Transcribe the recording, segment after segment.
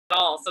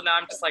all. So now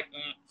I'm just like,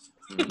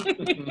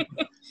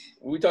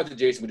 We talked to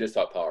Jason. We just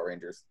talked Power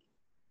Rangers.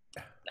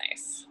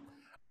 Nice.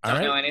 All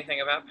Don't right. know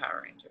anything about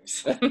Power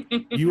Rangers.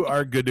 You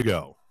are good to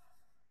go.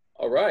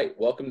 All right.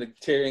 Welcome to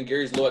Terry and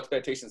Gary's Low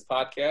Expectations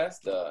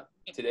podcast.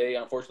 Today,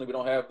 unfortunately, we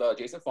don't have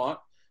Jason Font,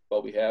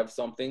 but we have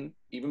something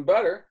even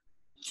better.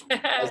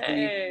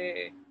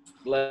 Hey.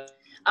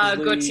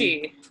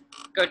 Leslie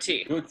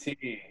Gauthier.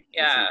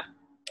 Yeah.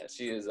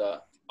 She is an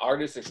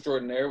artist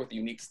extraordinaire with a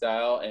unique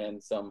style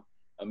and some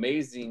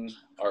amazing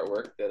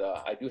artwork that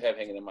I do have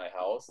hanging in my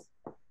house.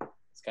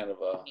 It's kind of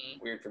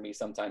weird for me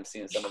sometimes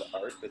seeing some of the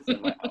art that's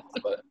in my house,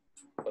 but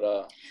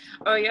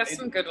oh, you have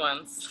some good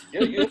ones.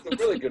 Yeah, you have some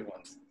really good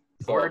ones.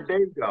 So, where'd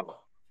Dave go?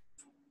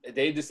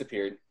 Dave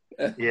disappeared.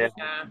 Yeah.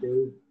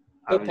 Dave,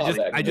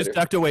 I just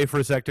ducked away for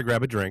a sec to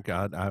grab a drink.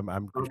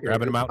 I'm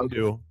grabbing a Mountain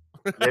Dew.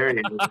 There he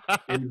is.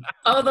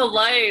 Oh, the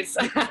lights.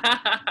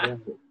 Yeah.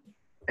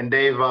 And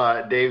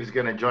Dave's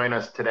going to join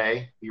us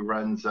today. He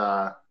runs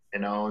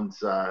and owns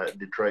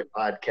Detroit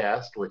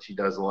Podcast, which he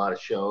does a lot of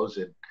shows,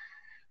 and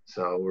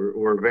so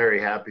we're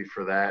very happy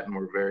for that, and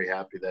we're very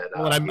happy that.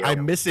 Well,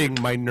 I'm missing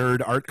my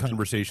nerd art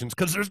conversations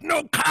because there's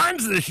no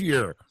cons this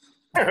year.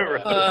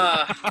 Preaching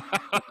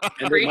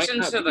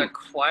to the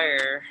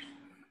choir.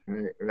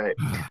 Right.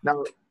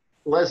 Now,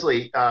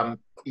 Leslie,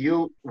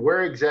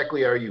 where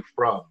exactly are you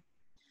from?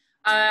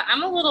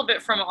 I'm a little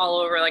bit from all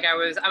over. Like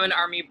I'm an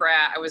Army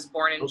brat. I was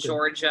born in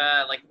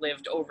Georgia, like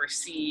lived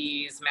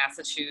overseas,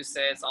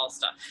 Massachusetts, all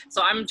stuff.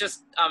 So I'm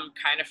just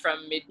kind of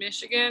from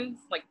mid-Michigan,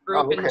 like grew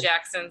up in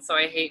Jackson, so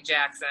I hate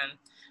Jackson.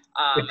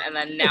 And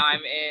then now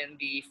I'm in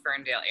the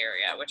Ferndale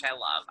area, which I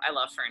love. I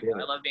love Ferndale.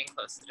 I love being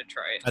close to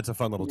Detroit. That's a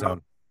fun little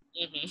town.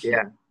 Mm-hmm.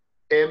 Yeah.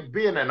 And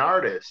being an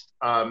artist,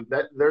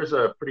 there's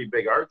a pretty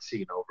big art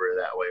scene over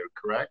that way,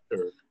 correct?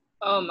 Or?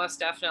 Oh, most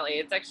definitely.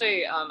 It's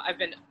actually, I've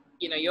been,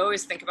 you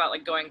always think about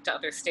like going to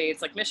other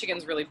states. Like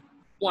Michigan's really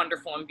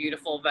wonderful and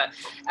beautiful, but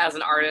as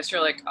an artist,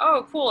 you're like,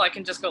 oh, cool, I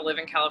can just go live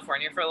in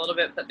California for a little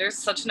bit. But there's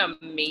such an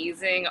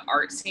amazing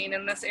art scene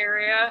in this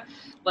area.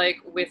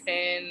 Like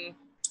within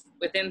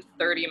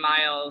 30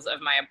 miles of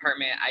my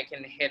apartment, I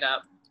can hit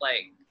up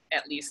like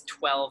at least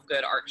 12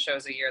 good art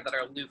shows a year that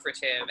are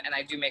lucrative, and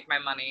I do make my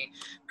money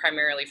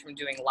primarily from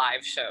doing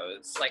live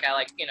shows. Like I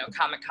like,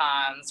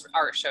 Comic-Cons,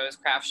 art shows,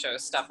 craft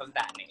shows, stuff of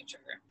that nature.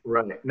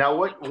 Right. Now,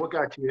 what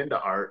got you into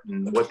art,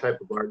 and what type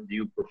of art do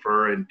you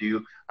prefer? And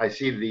I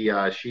see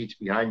the sheets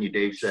behind you,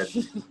 Dave said,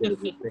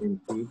 the same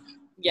sheets?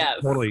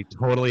 Yes.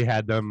 Totally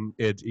had them.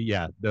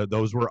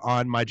 Those were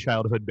on my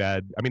childhood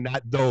bed. I mean,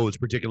 not those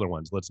particular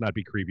ones. Let's not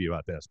be creepy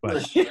about this,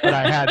 but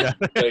I had.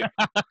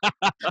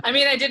 I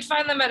mean, I did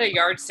find them at a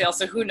yard sale,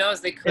 so who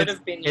knows? They could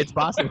have been. It's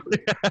possible.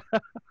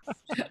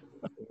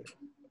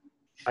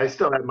 I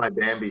still have my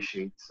Bambi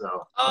sheets,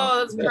 so.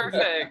 Oh, that's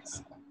perfect.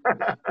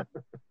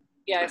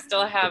 Yeah, I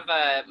still have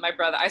my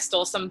brother. I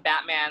stole some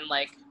Batman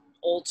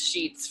old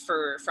sheets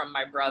from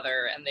my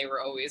brother, and they were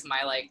always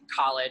my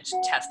college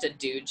tested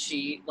dude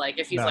sheet. Like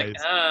if he's nice.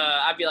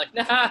 I'd be like,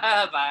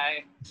 nah,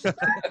 bye.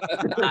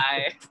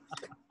 Bye.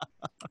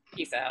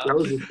 Peace out. That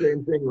was the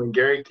same thing when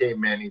Gary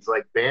came in. He's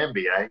like,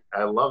 Bambi, I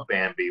love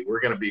Bambi.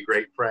 We're gonna be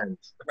great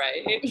friends.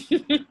 Right.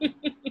 He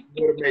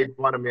would have made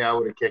fun of me. I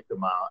would have kicked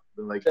him out.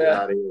 Been like, get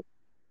out of here.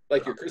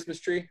 Like your Christmas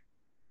tree?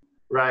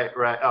 Right.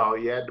 Oh,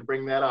 you had to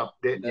bring that up,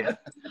 didn't you?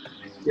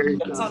 Gary's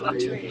on the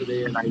tree.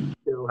 Yesterday, and I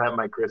still have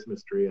my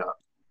Christmas tree up.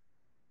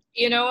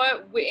 You know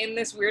what? In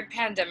this weird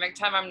pandemic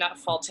time, I'm not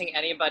faulting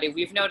anybody.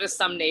 We've noticed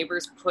some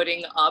neighbors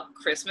putting up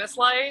Christmas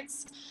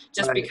lights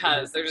just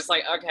because they're just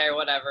like, okay,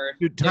 whatever.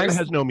 Dude, time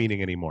has no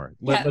meaning anymore.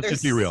 Let's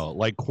just be real.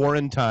 Like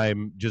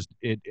quarantine,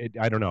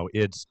 I don't know.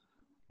 It's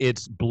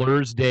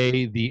Blur's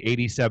Day, the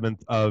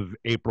 87th of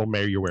April,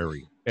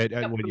 Mayuary.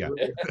 Yeah.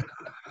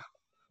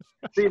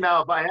 See,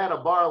 now if I had a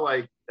bar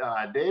like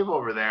Dave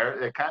over there,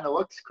 it kind of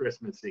looks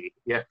Christmassy.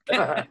 Yeah.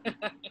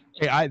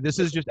 Hey, this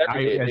is just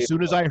as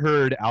soon as I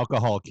heard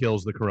alcohol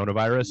kills the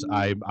coronavirus,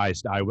 I'm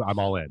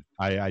all in.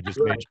 I just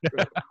made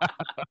sure.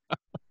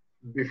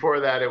 Before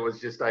that, it was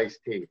just iced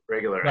tea,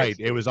 regular. Right. Iced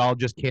tea. It was all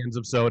just cans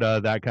of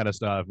soda, that kind of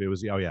stuff. It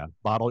was It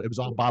was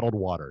all bottled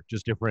water,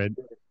 just different.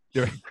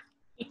 And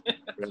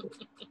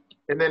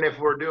then if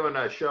we're doing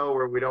a show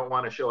where we don't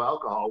want to show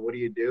alcohol, what do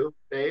you do,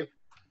 Dave?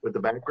 With the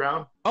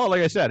background? Oh,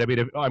 like I said,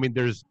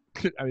 there's.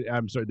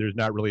 I'm sorry, there's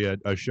not really a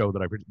show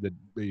that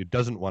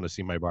doesn't want to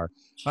see my bar.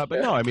 But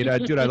no,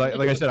 dude,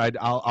 like I said,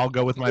 I'll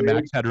go with my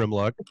Max Headroom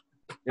look.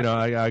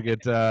 I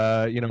get,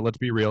 let's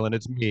be real, and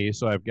it's me.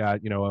 So I've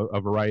got,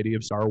 a variety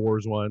of Star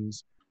Wars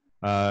ones.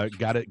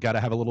 Got to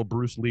have a little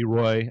Bruce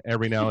Leroy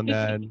every now and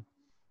then.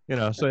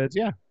 So it's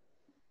Yeah.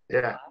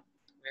 Very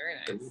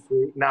nice.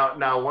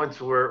 Now,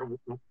 once we're,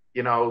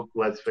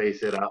 let's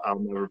face it, I'll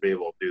never be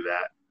able to do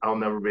that. I'll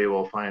never be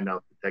able to find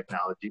out the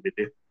technology to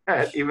do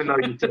that, even though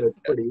you said it's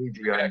pretty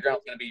easy. Your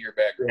background's going to be your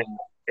background.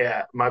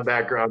 Yeah, my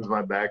background's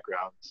my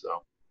background.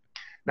 So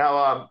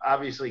now,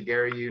 obviously,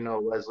 Gary, you know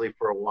Leslie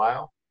for a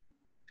while.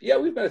 Yeah,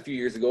 we've met a few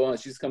years ago, and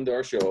she's come to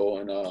our show,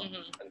 and I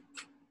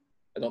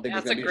don't think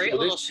it's a great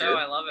little show.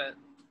 I love it.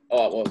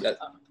 Oh well,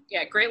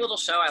 Yeah, great little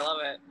show. I love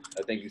it.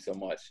 Thank you so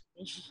much.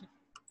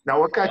 Now,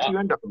 what got you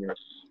into here,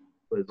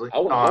 Leslie? I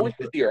want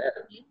to see your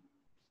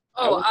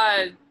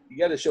art. You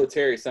got to show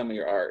Terry some of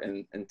your art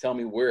and tell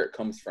me where it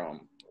comes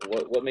from.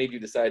 What made you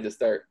decide to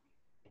start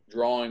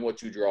drawing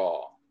what you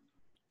draw?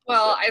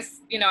 Well,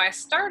 I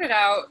started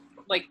out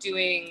like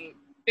doing,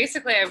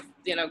 basically I've,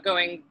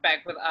 going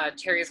back with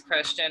Terry's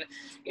question,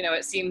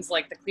 it seems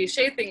like the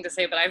cliche thing to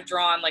say, but I've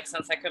drawn like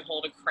since I could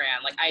hold a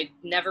crayon. Like I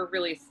never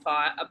really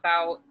thought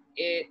about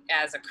it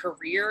as a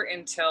career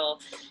until,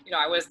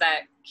 I was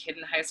that kid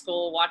in high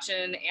school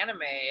watching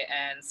anime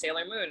and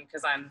Sailor Moon,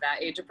 because I'm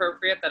that age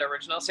appropriate. That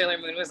original Sailor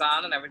Moon was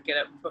on, and I would get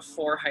it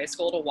before high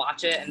school to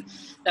watch it. And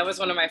that was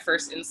one of my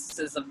first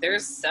instances of,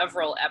 there's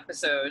several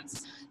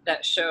episodes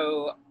that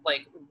show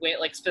like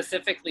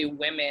specifically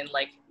women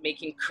like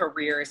making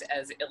careers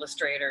as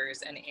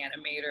illustrators and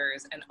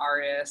animators and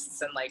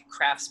artists and like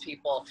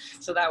craftspeople.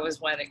 So that was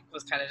when it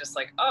was kind of just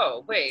like,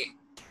 oh wait,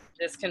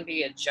 this can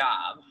be a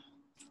job.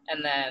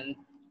 And then,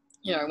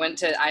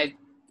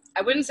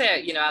 I wouldn't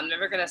say, I'm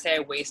never going to say I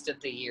wasted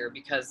the year,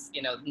 because,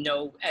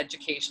 no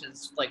education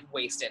is like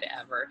wasted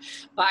ever.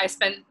 But I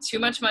spent too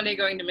much money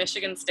going to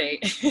Michigan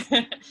State,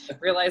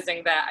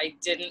 realizing that I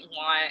didn't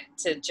want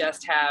to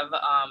just have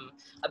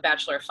a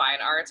Bachelor of Fine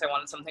Arts. I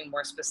wanted something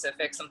more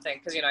specific,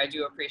 because, I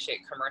do appreciate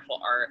commercial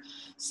art.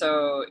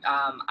 So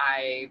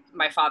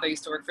my father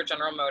used to work for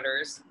General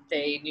Motors.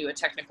 They knew a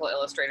technical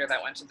illustrator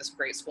that went to this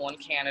great school in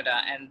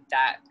Canada, and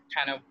that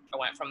kind of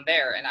went from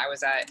there. And I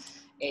was at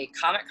a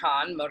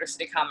Comic-Con, Motor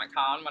City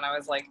Comic-Con, when I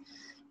was like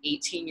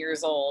 18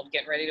 years old,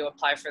 getting ready to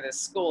apply for this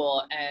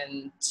school,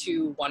 and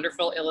two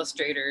wonderful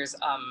illustrators.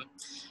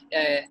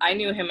 I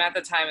knew him at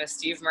the time as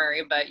Steve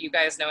Murray, but you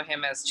guys know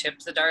him as Chip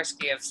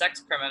Zdarsky of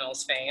Sex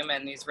Criminals fame,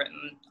 and he's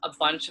written a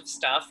bunch of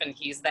stuff, and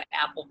he's the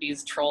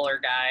Applebee's troller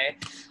guy.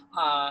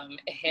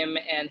 Him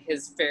and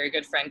his very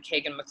good friend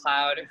Kagan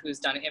McLeod, who's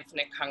done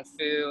Infinite Kung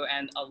Fu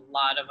and a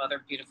lot of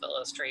other beautiful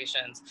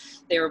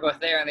illustrations. They were both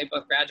there, and they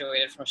both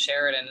graduated from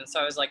Sheridan. And so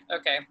I was like,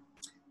 okay,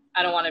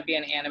 I don't want to be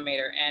an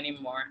animator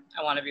anymore.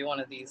 I want to be one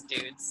of these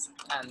dudes.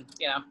 And,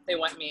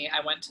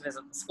 I went to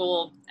visit the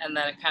school, and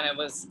then it kind of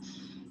was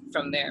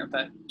from there.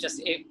 But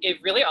just,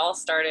 it really all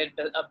started,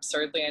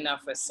 absurdly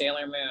enough, with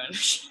Sailor Moon.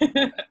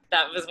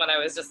 That was when I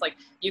was just like,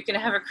 you can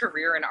have a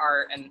career in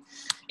art, and,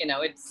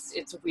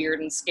 it's weird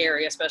and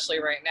scary, especially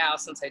right now,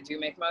 since I do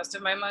make most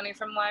of my money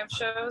from live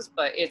shows,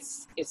 but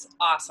it's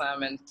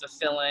awesome and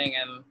fulfilling.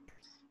 And,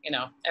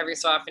 every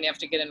so often you have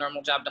to get a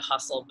normal job to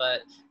hustle,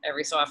 but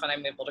every so often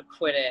I'm able to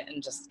quit it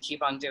and just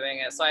keep on doing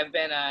it. So I've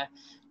been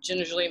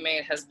Gingerly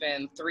Made has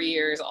been 3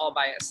 years all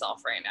by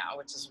itself right now,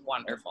 which is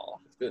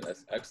wonderful. That's good.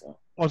 That's excellent.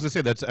 Well, I was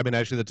going to say,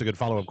 actually, that's a good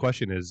follow-up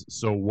question is,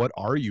 so what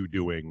are you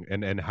doing,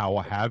 and how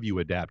have you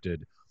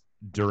adapted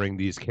during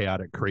these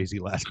chaotic, crazy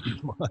last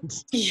few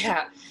months?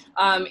 Yeah.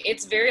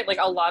 It's very, like,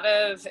 a lot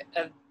of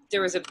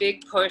there was a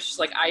big push,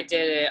 like I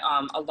did it,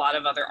 a lot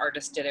of other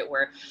artists did it,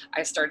 where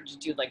I started to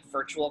do like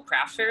virtual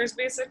craft fairs,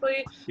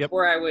 basically,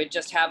 where I would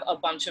just have a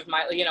bunch of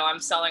my, I'm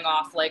selling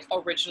off like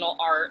original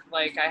art.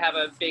 Like I have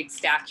a big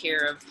stack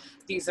here of,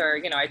 these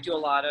are, I do a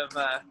lot of,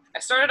 I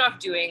started off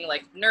doing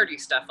like nerdy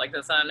stuff like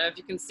this. I don't know if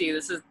you can see,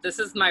 this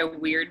is my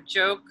weird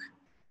joke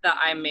that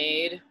I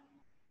made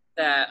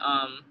that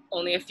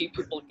only a few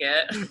people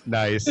get.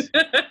 Nice.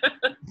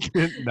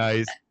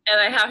 Nice. And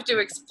I have to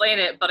explain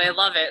it, but I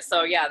love it.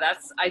 So yeah,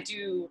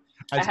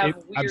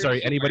 I'm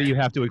sorry. Anybody you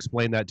have to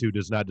explain that to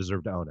does not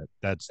deserve to own it.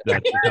 That's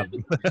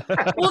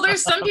Well,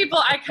 there's some people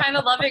I kind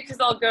of love it, because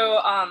I'll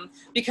go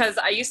because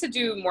I used to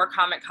do more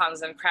Comic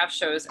Cons and craft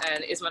shows,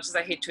 and as much as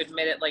I hate to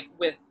admit it, like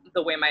with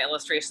the way my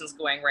illustration's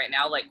going right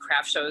now, like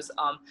craft shows,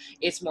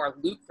 it's more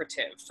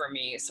lucrative for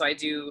me. So I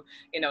do,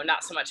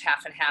 not so much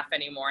half and half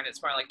anymore, and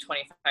it's more like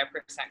 25%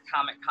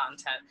 comic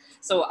content.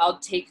 So I'll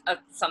take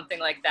something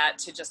like that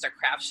to just a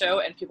craft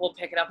show, and people will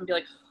pick it up and be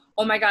like,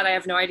 oh my God, I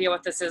have no idea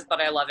what this is, but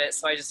I love it,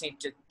 so I just need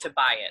to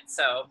buy it.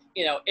 So,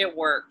 it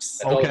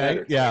works.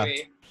 Okay, yeah.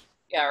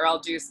 Yeah, or I'll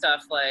do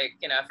stuff like,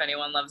 if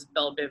anyone loves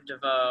Belle Biv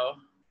DeVoe.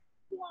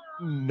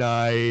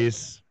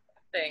 Nice.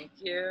 Thank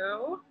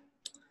you.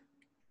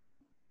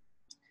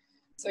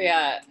 So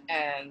yeah,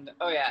 and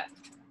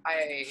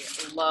I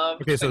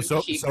love. Okay, so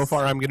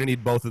far I'm gonna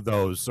need both of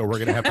those, so we're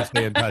gonna have to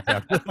stay in touch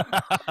after.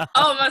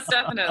 Oh, most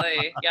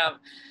definitely, yeah.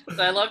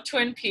 So I love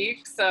Twin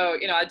Peaks. So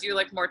I do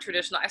like more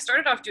traditional. I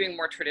started off doing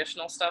more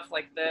traditional stuff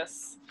like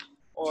this,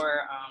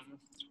 or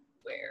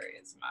where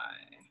is my?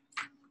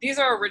 These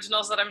are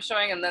originals that I'm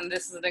showing, and then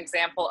this is an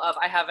example of,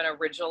 I have an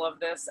original of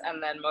this,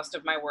 and then most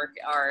of my work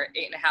are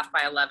 8.5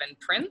 by 11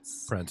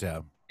 prints. Prints,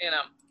 yeah.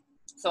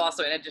 So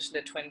also in addition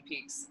to Twin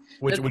Peaks.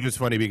 Which is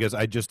funny, because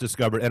I just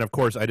discovered, and of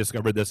course I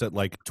discovered this at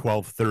like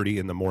 12:30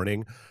 in the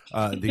morning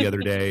the other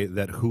day,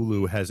 that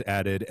Hulu has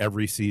added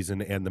every season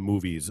and the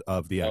movies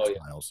of the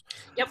X-Files.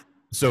 Yep.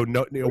 So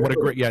no, what a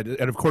great, yeah.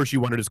 And of course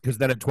you wanted to, because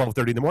then at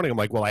 12:30 in the morning, I'm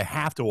like, well, I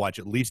have to watch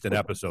at least an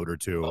episode or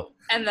two.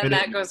 And then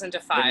that goes into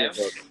 5.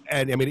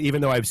 And I mean,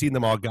 even though I've seen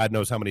them all, God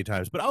knows how many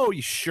times, but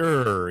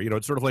sure,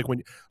 it's sort of like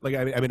when, like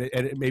I mean,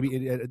 and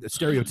maybe a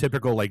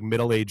stereotypical like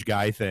middle-aged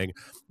guy thing.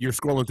 You're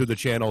scrolling through the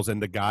channels and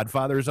The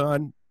Godfather's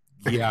on.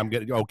 Yeah, I'm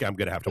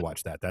gonna have to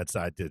watch that. That's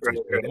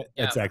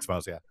it's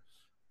X-Files, yeah.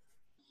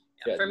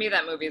 Yeah, for me,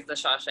 that movie is The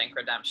Shawshank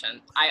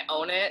Redemption. I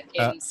own it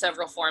in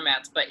several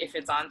formats, but if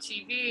it's on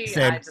TV,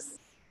 same. I just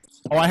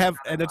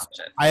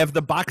I have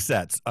the box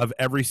sets of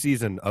every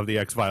season of the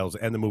X-Files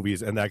and the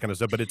movies and that kind of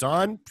stuff. But it's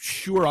on.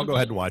 Sure, I'll go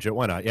ahead and watch it.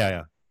 Why not?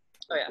 Yeah.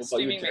 Oh yeah.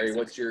 What about you, Terry?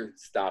 What's your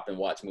stop and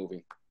watch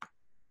movie?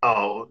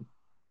 Oh,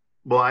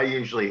 well, I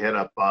usually hit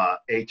up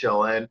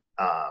HLN,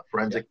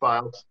 Forensic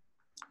Files.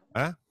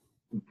 Huh?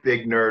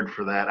 Big nerd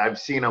for that. I've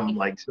seen them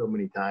like so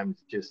many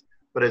times.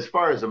 But as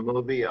far as a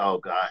movie, oh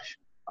gosh.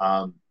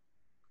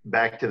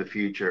 Back to the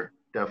Future,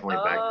 definitely.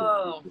 Back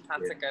to the Future.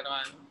 That's a good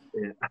one.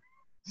 Yeah.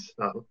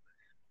 So,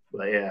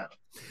 but yeah.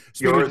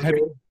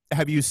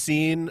 Have you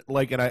seen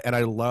like, and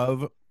I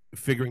love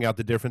figuring out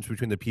the difference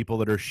between the people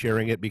that are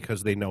sharing it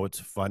because they know it's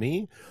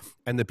funny,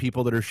 and the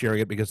people that are sharing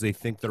it because they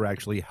think they're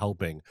actually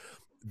helping.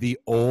 The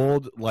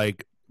old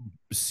like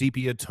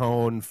sepia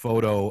tone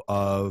photo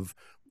of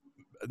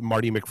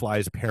Marty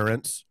McFly's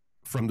parents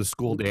from the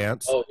school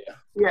dance. Oh yeah.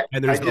 Yeah,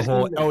 and there's the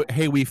whole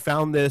hey, we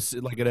found this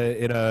like in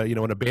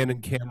an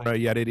abandoned camera,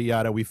 yada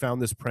yada. We found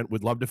this print.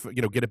 Would love to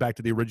get it back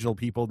to the original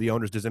people, the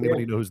owners. Does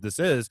anybody know who this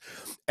is?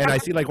 And I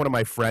see like one of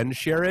my friends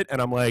share it, and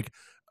I'm like,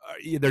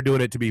 they're doing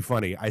it to be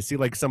funny. I see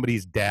like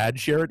somebody's dad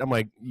share it. I'm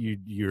like,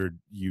 you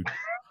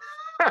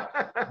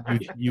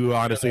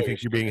honestly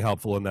think you're being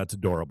helpful, and that's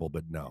adorable,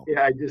 but no.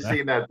 Yeah, I just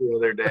seen that the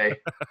other day.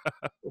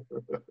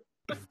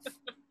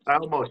 I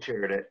almost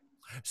shared it.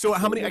 So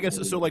how many? I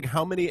guess so. Like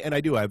how many? And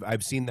I do.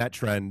 I've seen that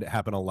trend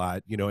happen a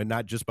lot. And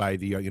not just by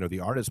the the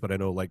artists, but I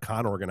know like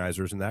con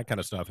organizers and that kind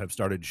of stuff have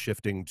started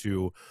shifting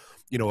to,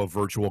 a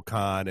virtual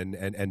con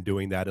and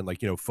doing that and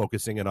like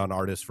focusing in on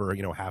artists for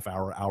half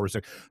hour, hours. So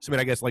I mean,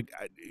 I guess like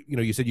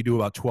you said you do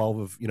about 12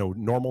 of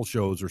normal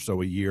shows or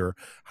so a year.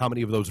 How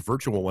many of those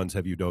virtual ones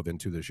have you dove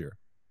into this year?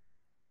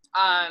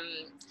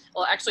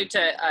 Well, actually,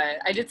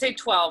 I did say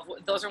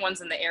 12. Those are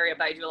ones in the area,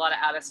 but I do a lot of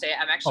out of state.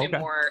 I'm actually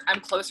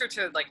I'm closer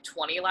to like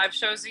 20 live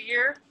shows a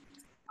year.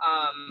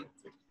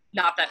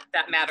 Not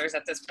that matters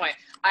at this point.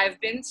 I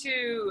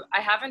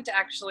haven't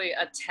actually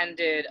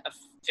attended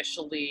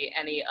officially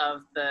any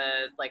of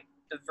the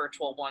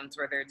virtual ones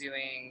where they're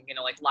doing,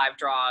 like live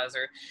draws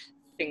or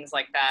things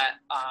like that.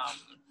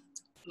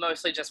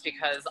 Mostly just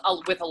because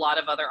with a lot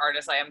of other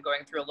artists, I am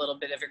going through a little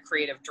bit of a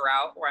creative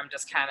drought where I'm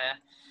just kind of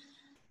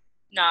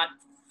not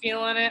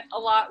feeling it a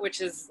lot,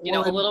 which is a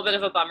little bit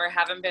of a bummer.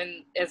 Haven't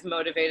been as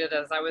motivated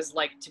as I was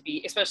like to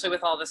be, especially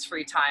with all this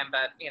free time,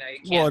 but you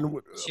can't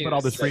choose. But all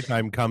this free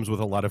time comes with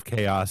a lot of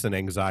chaos and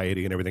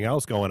anxiety and everything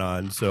else going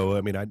on. So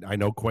I mean, I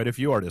know quite a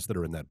few artists that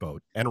are in that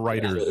boat, and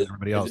writers and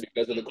everybody else. Is it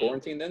because of the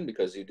quarantine then?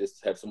 Because you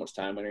just have so much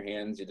time on your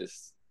hands, you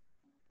just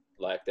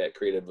lack that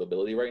creative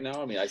ability right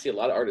now? I mean, I see a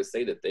lot of artists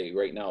say that they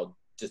right now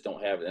just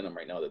don't have it in them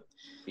right now to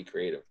be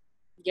creative.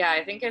 Yeah,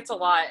 I think it's a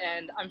lot,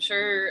 and I'm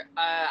sure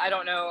I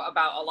don't know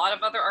about a lot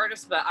of other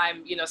artists, but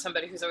I'm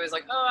somebody who's always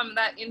like, oh, I'm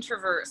that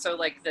introvert, so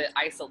like the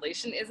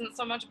isolation isn't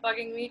so much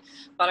bugging me,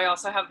 but I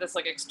also have this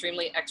like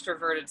extremely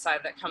extroverted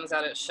side that comes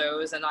out at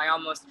shows, and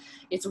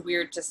it's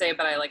weird to say,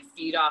 but I like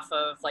feed off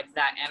of like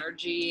that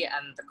energy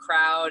and the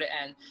crowd,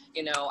 and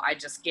I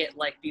just get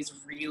like these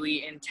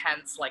really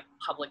intense like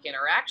public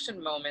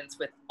interaction moments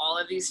with all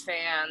of these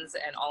fans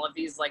and all of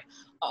these like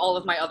all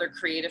of my other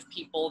creative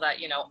people that,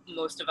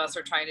 most of us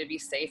are trying to be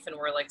safe and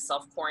we're like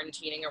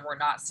self-quarantining and we're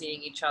not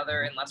seeing each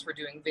other unless we're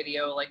doing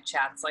video like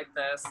chats like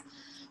this.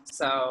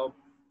 So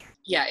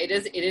yeah, it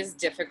is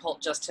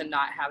difficult just to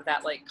not have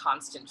that like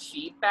constant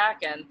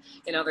feedback. And,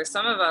 there's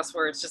some of us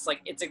where it's just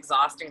like, it's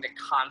exhausting to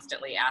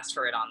constantly ask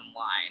for it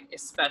online,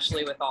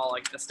 especially with all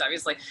like the stuff.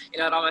 It's like,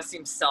 it almost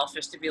seems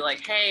selfish to be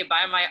like, hey,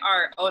 buy my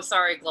art. Oh,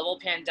 sorry, global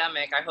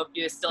pandemic. I hope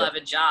you still have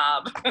a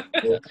job.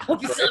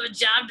 Hope you still have a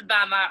job to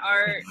buy my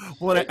art.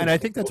 Well, and I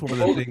think that's one of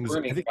the things.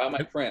 Buy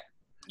my print.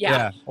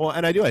 Yeah. Well,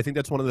 and I think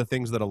that's one of the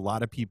things that a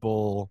lot of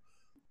people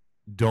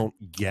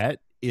don't get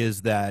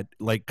is that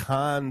like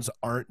cons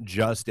aren't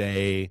just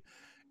a,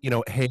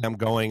 hey,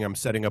 I'm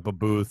setting up a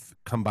booth,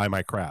 come buy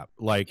my crap.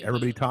 Like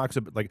everybody talks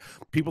about like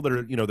people that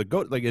are,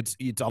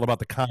 it's all about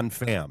the con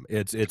fam.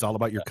 It's all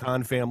about your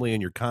con family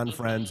and your con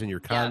friends and your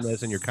con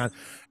this and your con.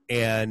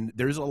 And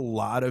there's a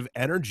lot of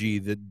energy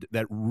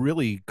that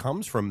really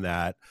comes from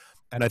that.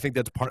 And I think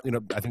that's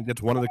I think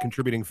that's one of the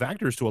contributing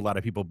factors to a lot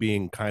of people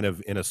being kind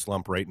of in a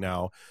slump right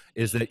now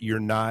is that you're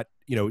not,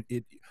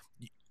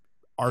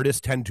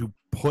 artists tend to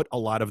put a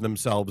lot of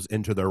themselves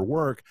into their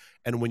work,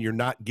 and when you're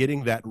not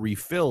getting that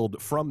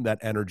refilled from that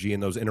energy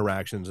and those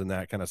interactions and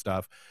that kind of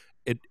stuff,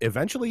 it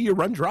eventually you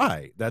run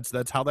dry.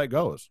 That's how that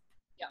goes.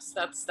 Yes,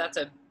 that's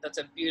a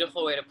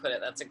beautiful way to put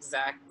it. That's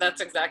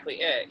exactly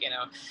it, you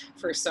know,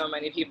 for so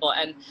many people.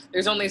 And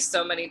there's only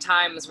so many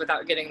times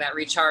without getting that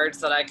recharge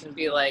that I can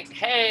be like,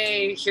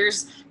 hey,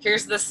 here's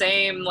the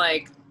same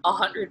like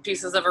 100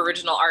 pieces of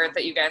original art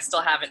that you guys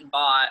still haven't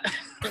bought.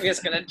 I'm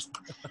just gonna,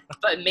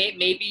 but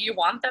maybe you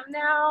want them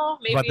now. How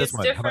about Maybe this it's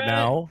one? How about different.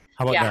 now?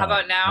 How about Yeah, now? how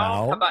about now?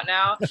 How about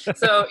now?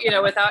 So, you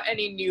know, without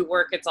any new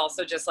work, it's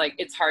also just like,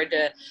 it's hard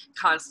to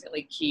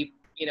constantly keep,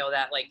 you know,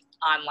 that like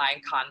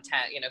online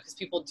content, you know, because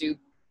people do,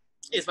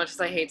 as much as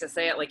I hate to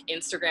say it, like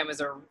Instagram is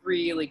a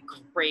really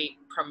great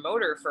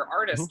promoter for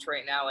artists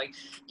right now. Like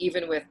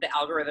even with the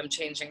algorithm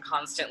changing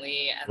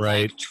constantly and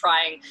like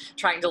trying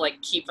to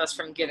like keep us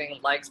from getting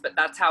likes, but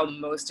that's how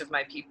most of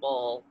my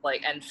people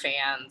like and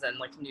fans and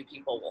like new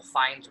people will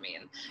find me.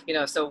 And you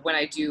know, so when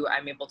I do,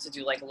 I'm able to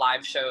do like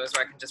live shows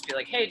where I can just be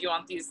like, hey, do you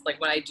want these? Like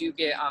when I do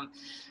get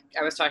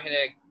I was talking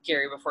to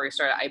Gary before he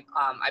started. I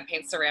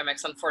paint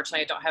ceramics.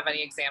 Unfortunately, I don't have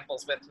any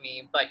examples with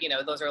me, but you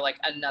know, those are like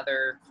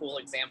another cool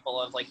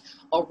example of like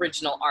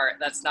original art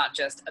that's not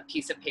just a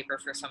piece of paper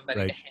for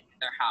somebody to hang in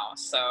their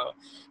house. So,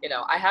 you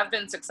know, I have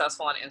been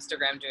successful on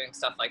Instagram doing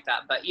stuff like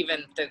that, but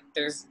even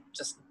there's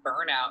just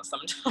burnout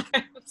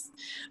sometimes.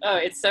 Oh,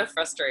 it's so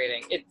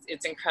frustrating.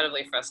 It's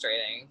incredibly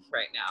frustrating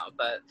right now,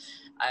 but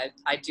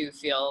I do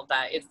feel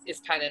that it's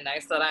kind of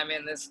nice that I'm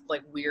in this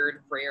like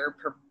weird, rare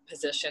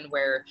position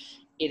where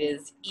it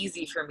is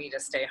easy for me to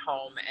stay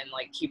home and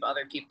like keep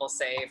other people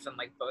safe, and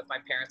like both my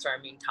parents are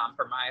immune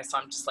compromised, so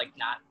I'm just like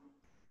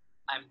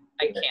I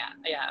can't,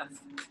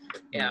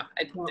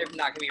 they're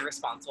not gonna be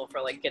responsible for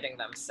like getting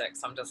them sick,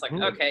 so I'm just like,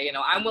 okay, you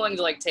know, I'm willing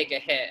to like take a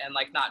hit and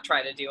like not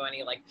try to do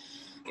any like,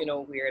 you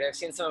know, weird. I've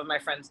seen some of my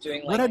friends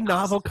doing like, what a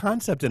novel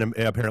concept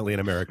apparently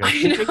in America.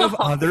 Thinking of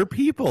other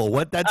people.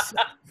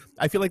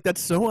 I feel like that's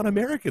so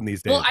un-American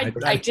these days. Well,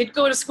 I did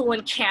go to school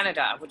in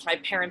Canada, which my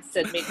parents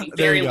said made me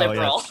very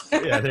liberal.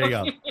 Yes. Yeah, there you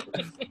go.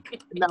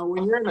 Now,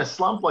 when you're in a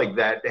slump like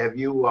that, have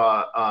you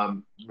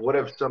what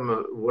are some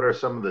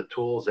of the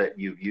tools that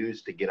you've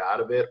used to get out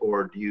of it,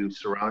 or do you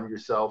surround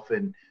yourself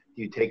and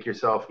do you take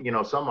yourself? You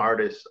know, some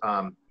artists,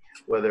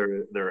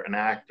 whether they're an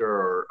actor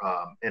or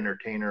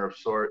entertainer of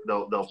sort,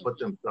 they'll put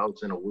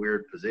themselves in a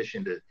weird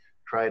position to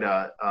try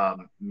to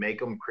make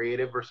them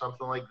creative or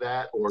something like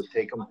that, or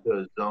take them to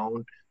a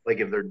zone. Like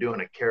if they're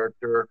doing a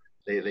character,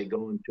 they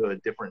go into a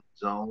different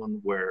zone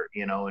where,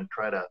 you know, and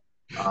try to.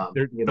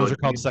 Those are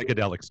called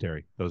psychedelics,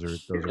 Terry. Those are.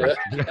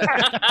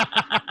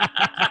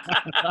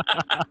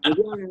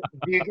 Do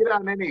you get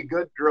on any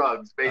good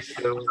drugs?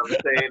 Basically, what I'm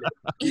saying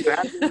is you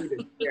have to need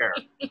a care.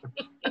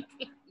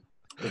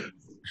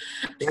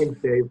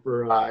 Thanks, Dave,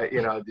 for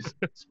you know, just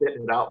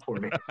spitting it out for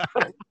me.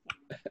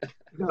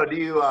 No, do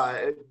you?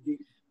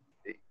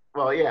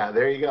 Well, yeah,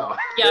 there you go.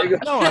 Yeah.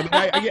 No, I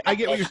mean, I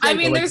get what you're saying. I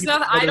mean, there's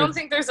nothing. I don't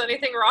think there's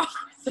anything wrong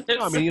with it.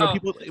 No, I mean,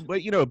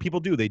 you know,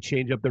 people do. They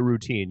change up their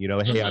routine. You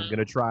know, hey, I'm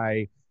gonna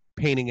try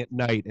painting at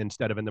night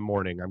instead of in the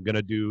morning. I'm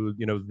gonna do,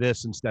 you know,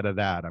 this instead of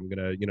that. I'm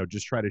gonna, you know,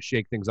 just try to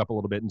shake things up a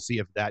little bit and see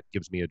if that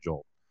gives me a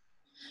jolt.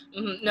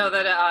 No,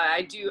 that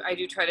I do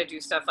try to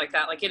do stuff like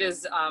that. Like it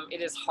is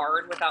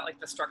hard without like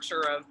the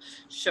structure of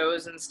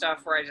shows and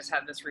stuff where I just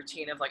have this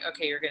routine of like,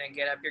 okay, you're going to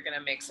get up, you're going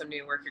to make some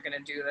new work, you're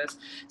going to do this.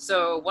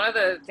 So one of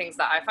the things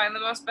that I find the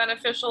most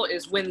beneficial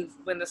is when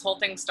this whole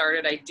thing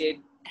started, I did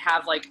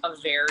have like a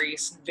very,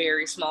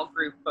 very small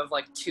group of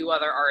like 2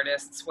 other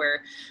artists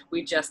where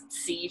we just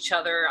see each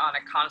other on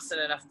a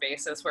constant enough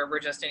basis where we're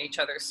just in each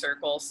other's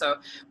circle. So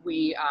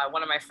we,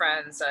 one of my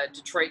friends,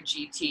 Detroit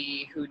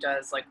GT, who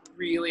does like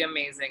really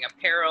amazing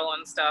apparel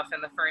and stuff in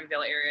the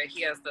Ferndale area,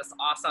 he has this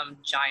awesome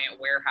giant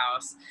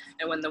warehouse.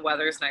 And when the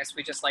weather's nice,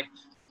 we just like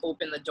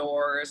open the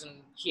doors,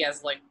 and he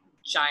has like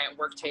giant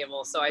work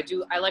tables. So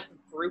I like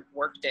group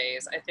work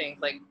days. I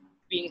think like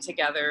being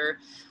together,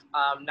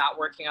 not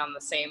working on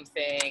the same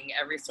thing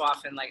every so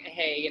often, like,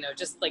 hey, you know,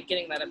 just like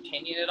getting that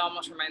opinion. It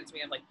almost reminds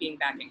me of like being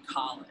back in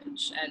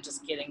college and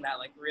just getting that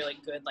like really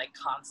good, like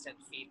constant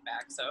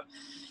feedback. So,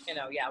 you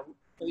know, yeah,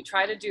 we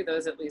try to do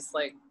those at least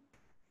like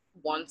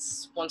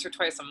once or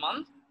twice a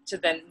month to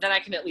then I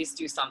can at least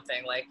do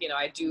something. Like, you know,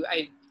 I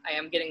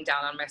am getting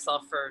down on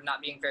myself for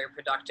not being very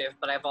productive,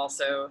 but I've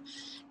also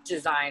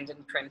designed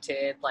and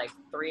printed like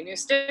 3 new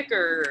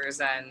stickers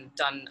and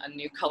done a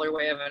new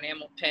colorway of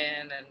enamel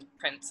pin and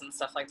prints and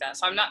stuff like that.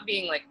 So I'm not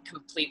being like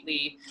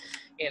completely,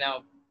 you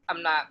know,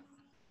 I'm not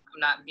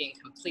being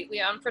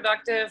completely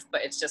unproductive,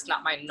 but it's just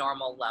not my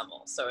normal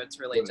level. So it's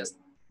really just,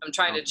 I'm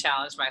trying to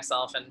challenge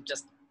myself and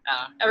just,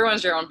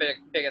 everyone's your own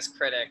biggest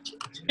critic.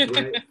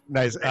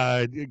 Nice.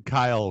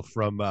 Kyle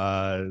from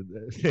down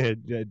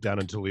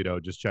in Toledo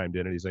just chimed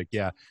in, and he's like,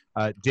 yeah,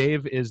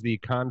 Dave is the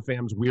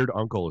confam's weird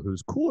uncle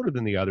who's cooler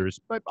than the others,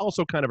 but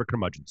also kind of a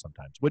curmudgeon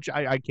sometimes, which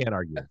I can't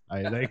argue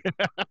with.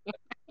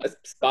 That's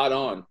spot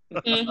on.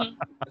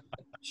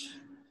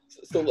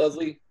 So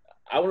Leslie,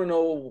 I want to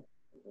know,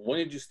 when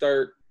did you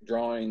start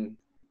drawing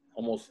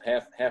almost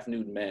half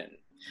nude men?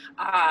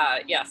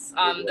 Yes.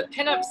 The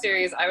pinup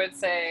series, I would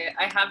say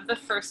I have the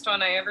first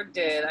one I ever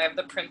did. I have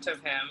the print of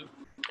him.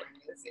 Where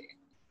is he?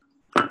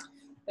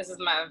 This is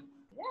my,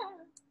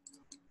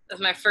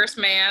 That's my first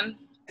man,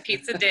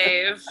 Pizza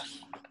Dave.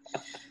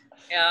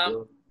 Yeah.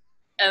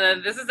 And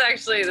then this is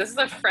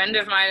a friend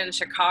of mine in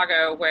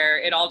Chicago where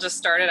it all just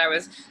started. I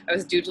was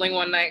doodling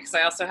one night because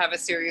I also have a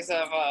series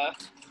of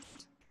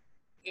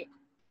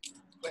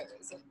where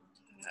is it?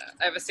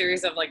 I have a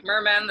series of like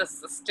mermen. This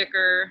is a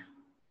sticker.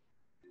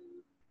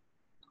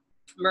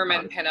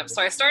 Merman pinups.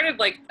 So I started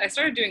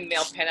doing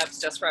male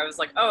pinups just where I was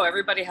like, oh,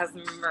 everybody has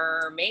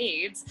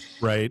mermaids.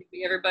 Right.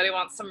 Maybe everybody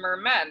wants some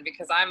mermen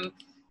because I'm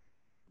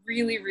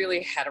really,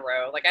 really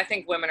hetero. Like I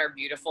think women are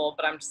beautiful,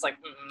 but I'm just like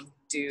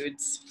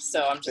dudes.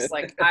 So I'm just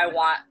like I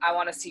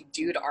want to see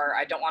dude art.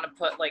 I don't want to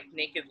put like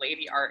naked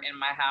lady art in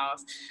my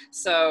house.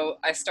 So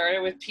I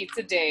started with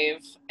Pizza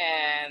Dave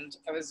and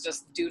I was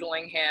just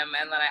doodling him,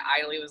 and then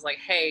I idly was like,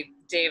 hey,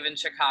 Dave in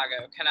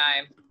Chicago, can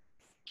I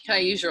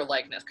use your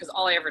likeness? Because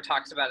all I ever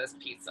talked about is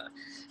pizza.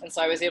 And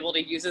so I was able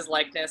to use his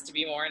likeness to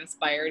be more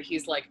inspired.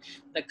 He's like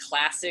the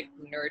classic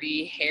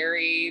nerdy,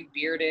 hairy,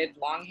 bearded,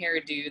 long hair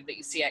dude that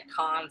you see at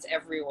cons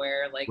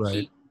everywhere. Like right.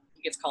 he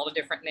gets called a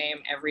different name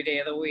every day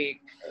of the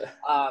week.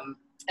 And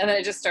then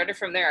it just started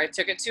from there. I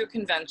took it to a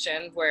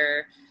convention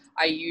where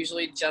I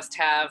usually just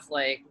have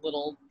like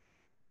little,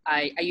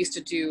 I used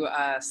to do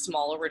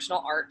small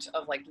original art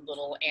of like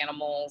little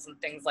animals and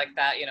things like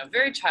that, you know,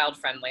 very child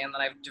friendly, and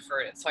then I've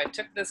diverted. So I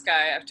took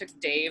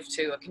Dave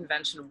to a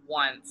convention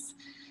once.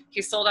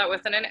 He sold out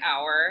within an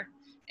hour.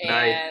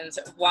 And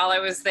while I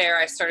was there,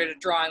 I started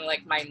drawing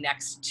like my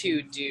next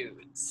two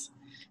dudes.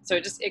 So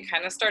it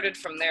kind of started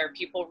from there.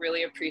 People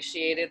really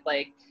appreciated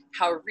like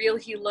how real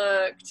he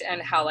looked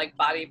and how like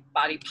body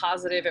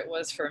positive it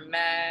was for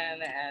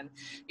men, and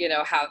you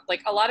know how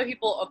like a lot of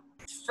people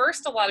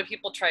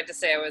tried to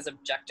say I was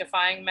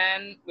objectifying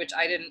men, which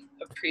I didn't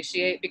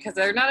appreciate because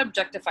they're not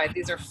objectified.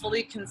 These are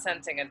fully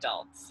consenting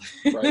adults.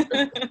 Right.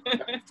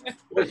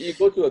 Well, you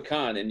go to a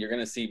con and you're going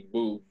to see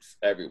boobs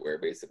everywhere,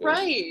 basically.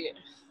 Right.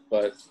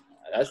 But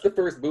that's the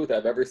first booth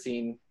I've ever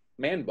seen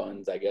man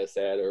buns, I guess,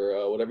 at,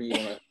 or whatever you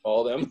want to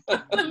call them.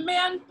 The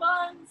man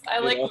buns. I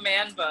like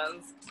man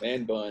buns.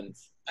 Man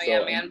buns. Oh,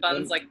 yeah, man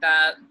buns like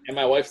that. And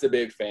my wife's a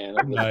big fan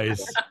of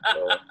Nice.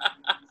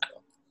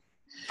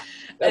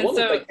 That one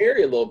looks like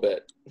Harry a little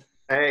bit.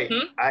 Hey,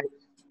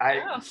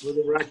 for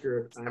the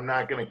record, I'm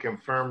not going to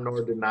confirm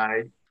nor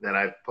deny that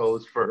I've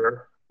posed for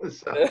her.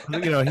 So. I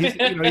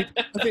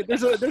think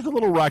there's a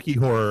little Rocky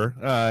horror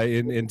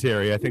in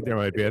Terry. I think there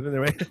might be.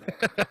 Anyway.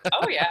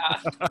 Oh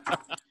yeah.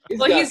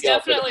 Well, he's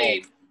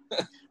definitely.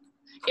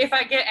 If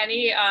I get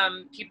any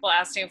people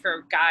asking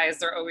for guys,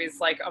 they're always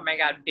like, "Oh my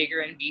God,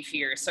 bigger and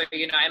beefier." So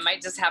I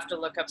might just have to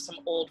look up some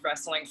old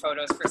wrestling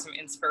photos for some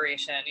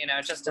inspiration.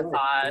 Just a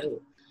thought.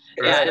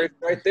 Yeah,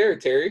 right there,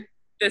 Terry.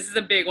 This is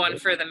a big one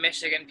for the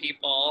Michigan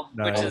people,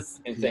 nice.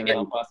 Which is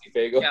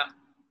Yeah.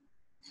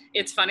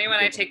 It's funny when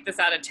I take this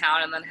out of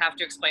town and then have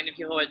to explain to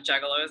people what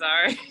juggalos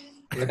are.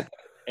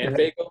 And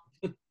Fago.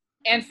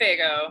 And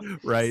Fago.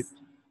 Right.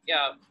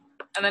 Yeah.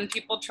 And then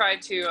people try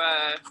to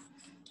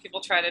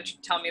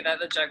tell me that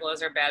the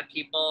juggalos are bad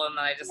people, and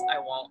then I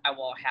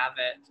won't have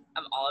it.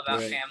 I'm all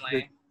about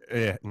family.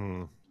 Yeah.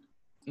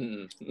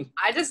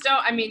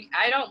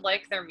 I don't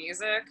like their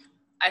music.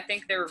 I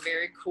think they're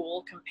very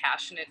cool,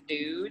 compassionate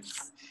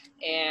dudes,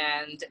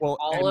 and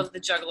all of the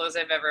juggalos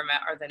I've ever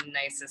met are the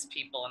nicest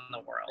people in the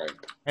world.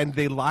 And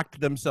they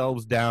locked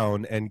themselves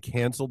down and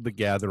canceled the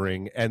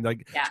gathering,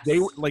 and yes.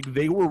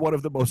 they were one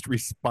of the most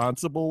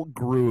responsible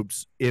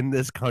groups in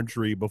this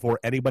country before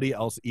anybody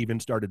else even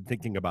started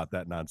thinking about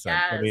that nonsense.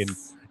 Yes. I mean,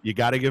 you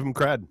got to give them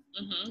cred.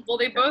 Mm-hmm. Well,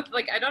 they both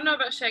I don't know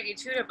about Shaggy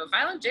Tuda, but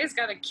Violent J's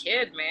got a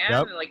kid, man.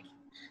 Yep.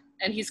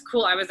 And he's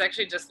cool. I was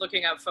actually just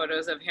looking up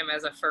photos of him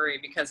as a furry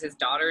because his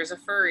daughter is a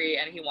furry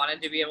and he wanted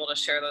to be able to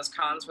share those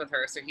cons with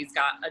her. So he's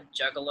got a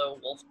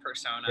juggalo wolf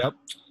persona. Yep.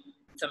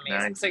 It's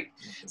amazing. Nice.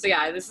 So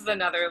yeah, this is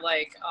another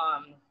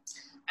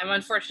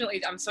I'm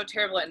so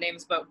terrible at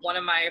names, but one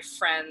of my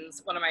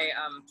friends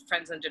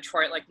in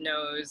Detroit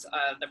knows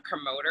the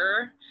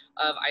promoter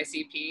of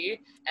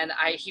ICP, and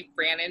he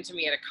ran into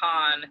me at a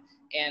con.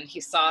 And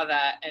he saw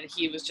that, and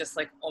he was just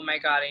like, "Oh my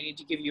God, I need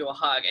to give you a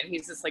hug." And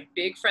he's this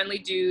big, friendly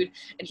dude,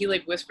 and he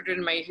whispered it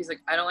in my ear. He's like,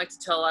 "I don't like to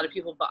tell a lot of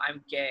people, but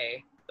I'm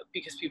gay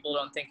because people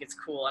don't think it's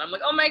cool." And I'm like,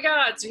 "Oh my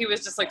God!" So he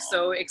was just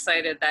so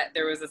excited that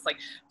there was this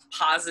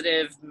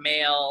positive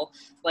male,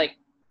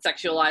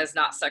 sexualized,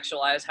 not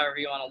sexualized, however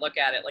you want to look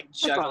at it,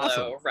 juggalo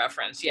awesome.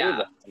 Reference.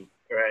 Yeah.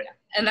 Right.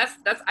 And that's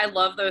I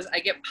love those. I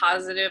get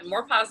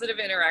more positive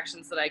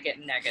interactions than I get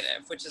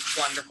negative, which is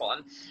wonderful.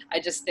 And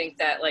I just think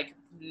that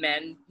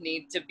men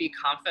need to be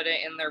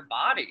confident in their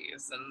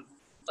bodies, and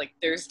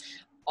there's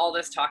all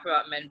this talk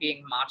about men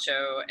being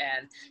macho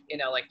and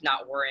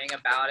not worrying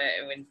about it,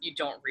 and when you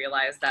don't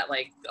realize that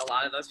a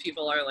lot of those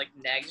people are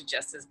negged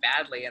just as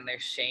badly, and they're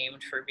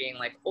shamed for being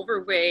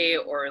overweight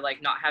or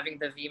not having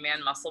the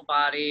V-man muscle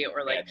body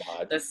or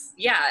this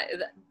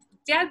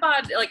dad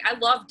bod. I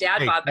love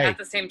dad bod, but at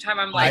the same time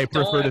I'm I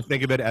prefer to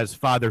think of it as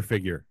father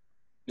figure.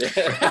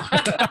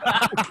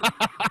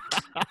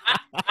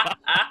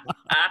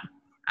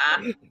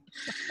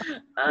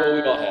 Well,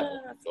 we all have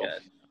it, that's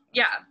good.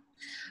 Yeah.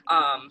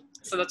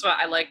 So that's why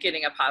I like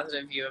getting a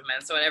positive view of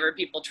men. So whenever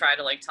people try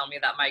to like tell me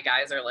that my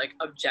guys are like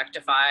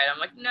objectified, I'm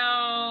like,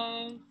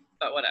 no,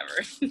 but whatever.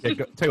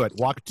 Yeah, tell you what,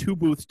 walk 2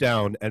 booths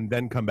down and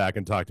then come back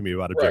and talk to me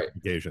about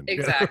objectification.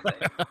 Exactly.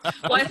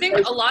 Well, I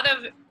think a lot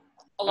of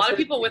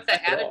people with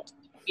that attitude,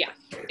 yeah,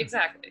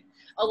 exactly.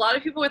 A lot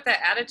of people with that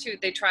attitude,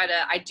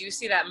 I do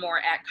see that more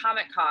at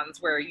Comic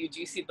Cons where you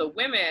do see the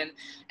women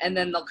and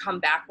then they'll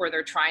come back where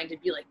they're trying to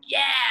be like,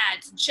 yeah,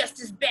 it's just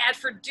as bad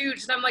for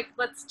dudes. And I'm like,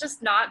 let's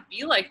just not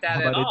be like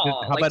that at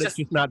all. How about it's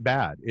just not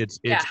bad? It's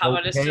how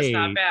about okay it's just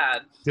not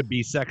bad to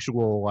be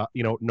sexual,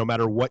 no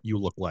matter what you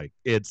look like.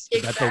 That's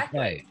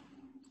okay.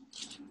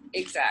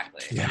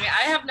 Exactly. Yeah. I mean,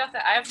 I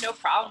have no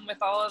problem with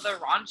all of the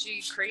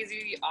raunchy,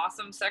 crazy,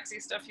 awesome,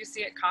 sexy stuff you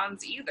see at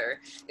cons either,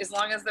 as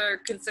long as they're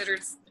considered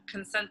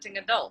consenting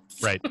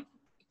adults. Right.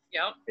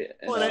 Yep.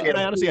 Well, and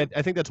I honestly,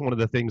 I think that's one of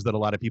the things that a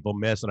lot of people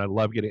miss, and I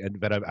love getting,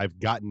 that I've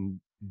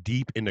gotten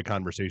deep into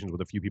conversations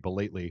with a few people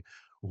lately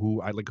who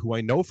I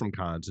know from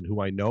cons and who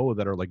I know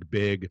that are like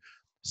big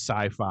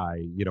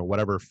sci-fi,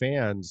 whatever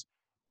fans,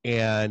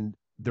 and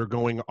they're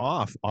going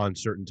off on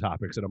certain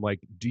topics, and I'm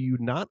like, do you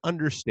not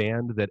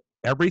understand that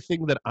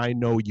everything that I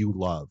know you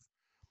love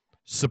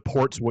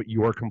supports what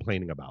you're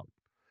complaining about?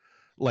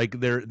 Like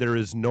there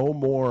is no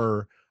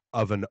more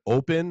of an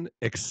open,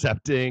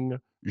 accepting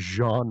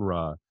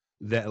genre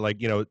that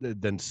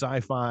than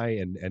sci-fi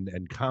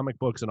and comic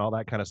books and all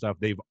that kind of stuff.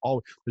 They're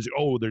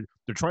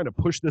trying to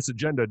push this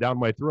agenda down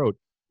my throat.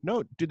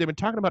 No, dude, they've been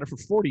talking about it for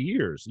 40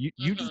 years.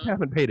 You just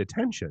haven't paid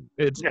attention.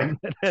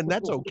 And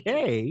that's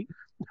okay.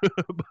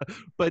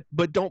 but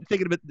don't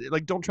think of it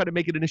don't try to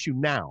make it an issue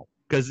now,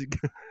 because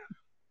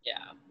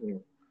yeah.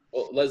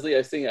 Well, Leslie,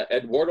 I've seen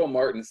Eduardo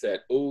Martin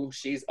said, "Oh,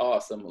 she's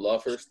awesome.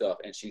 Love her stuff,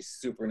 and she's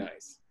super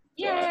nice."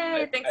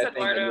 Yay! Thanks, I Eduardo.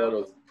 think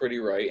Eduardo's pretty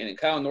right. And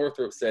Kyle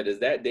Northrup said, "Is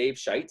that Dave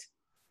Scheidt?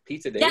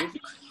 Pizza Dave?" Yeah.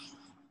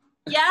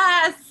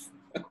 Yes.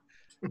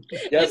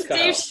 Yes, it's Kyle.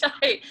 Dave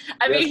Scheidt.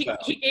 I mean, Kyle.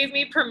 he gave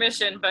me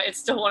permission, but it's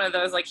still one of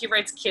those, like, he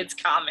writes kids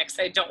comics.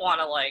 I don't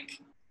want to,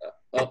 like...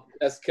 Well,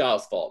 that's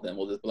Kyle's fault, then.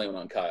 We'll just blame it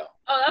on Kyle.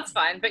 Oh, that's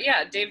fine. But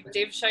yeah, Dave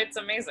Scheidt's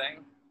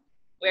amazing.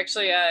 We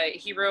actually,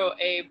 he wrote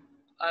a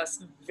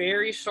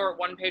very short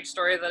one-page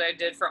story that I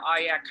did for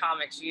Yeah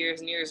Comics years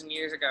and years and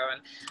years ago,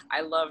 and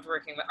I loved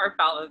working with Art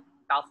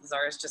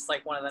Balthazar is just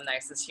like one of the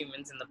nicest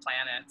humans in the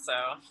planet, so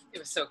it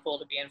was so cool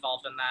to be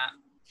involved in that.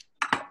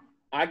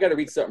 I got to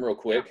read something real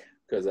quick,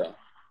 because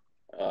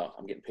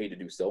I'm getting paid to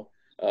do so.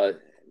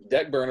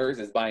 Deck Burners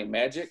is buying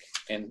Magic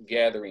and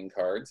Gathering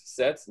cards,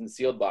 sets, and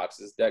sealed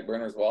boxes. Deck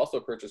Burners will also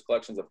purchase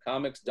collections of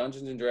comics,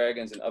 Dungeons &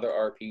 Dragons, and other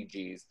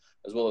RPGs,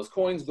 as well as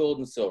coins, gold,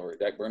 and silver.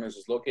 Deck Burners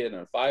is located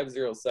on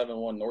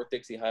 5071 North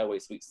Dixie Highway,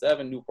 Suite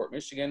 7, Newport,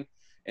 Michigan,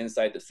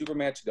 inside the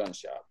Supermatch Gun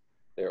Shop.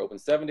 They're open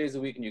 7 days a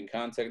week, and you can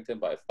contact them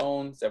by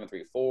phone,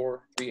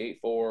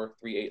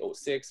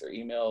 734-384-3806, or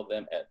email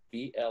them at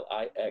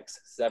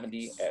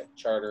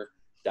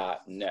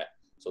blix70@charter.net.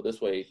 So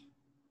this way,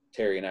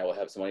 Terry and I will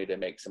have some money to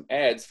make some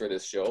ads for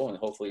this show, and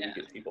hopefully we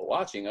get people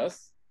watching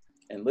us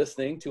and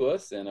listening to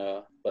us. And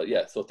but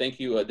yeah, so thank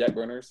you, Deck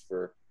Burners,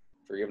 for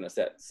giving us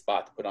that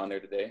spot to put on there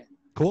today.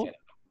 Cool. And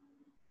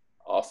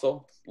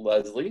also,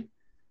 Leslie,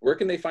 where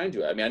can they find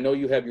you? I mean, I know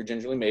you have your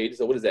Gingerly Made.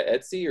 So what is that,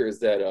 Etsy, or is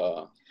that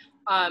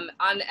on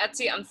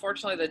Etsy,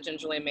 unfortunately, the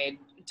Gingerly Made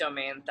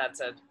domain, that's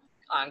an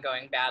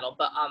ongoing battle.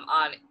 But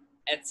on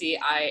Etsy,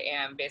 I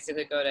am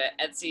basically go to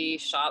Etsy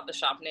shop. The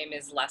shop name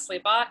is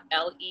LeslieBot,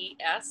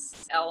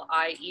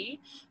 LeslieBot,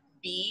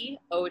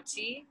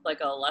 like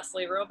a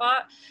Leslie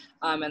robot.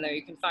 And there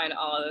you can find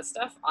all of this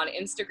stuff. On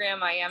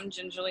Instagram, I am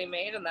Gingerly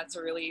Made, and that's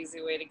a really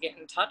easy way to get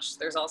in touch.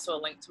 There's also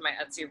a link to my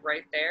Etsy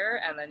right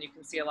there, and then you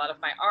can see a lot of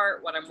my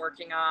art, what I'm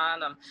working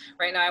on.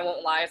 Right now, I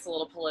won't lie, it's a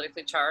little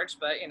politically charged,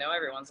 but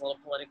everyone's a little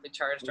politically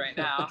charged right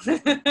now.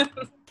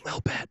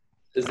 Well, bet.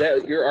 Is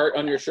that your art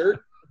on your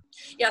shirt?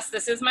 Yes,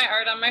 this is my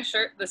art on my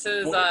shirt. This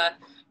is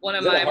one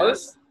of is my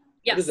most.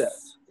 Yes, what is that?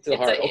 It's a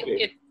heart.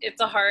 Okay. It's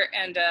a heart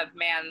and a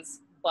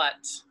man's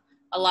butt.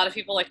 A lot of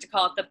people like to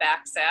call it the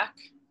back sack.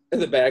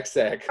 The back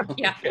sack.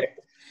 Yeah. Okay.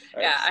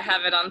 Right. Yeah, I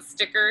have it on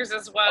stickers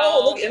as well.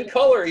 Oh, look, in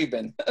color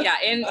even. Yeah,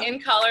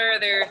 in color.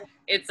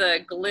 It's a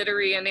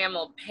glittery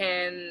enamel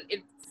pin.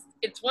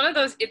 It's one of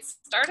those. It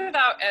started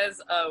out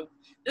as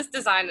this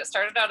design that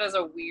started out as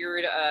a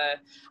weird,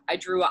 I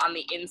drew on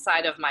the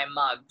inside of my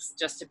mugs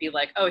just to be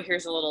like, oh,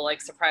 here's a little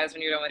like surprise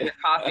when you're done with your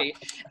coffee.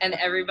 And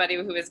everybody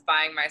who was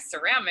buying my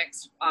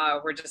ceramics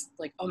were just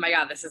like, oh my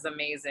God, this is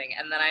amazing.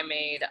 And then I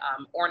made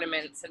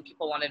ornaments, and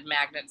people wanted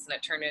magnets, and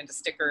it turned into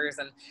stickers.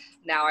 And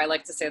now I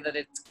like to say that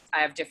I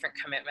have different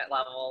commitment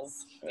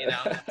levels,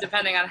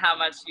 depending on how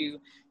much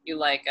you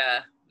like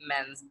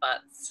men's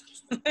butts.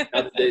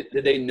 Now,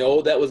 did they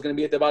know that was going to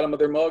be at the bottom of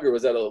their mug, or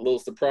was that a little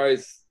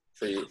surprise?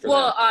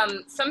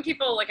 Some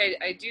people, like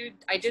I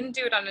didn't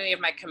do it on any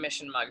of my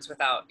commission mugs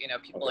without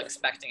people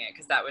expecting it,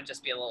 because that would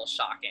just be a little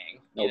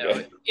shocking.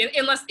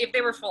 Unless if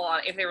they were full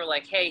on, if they were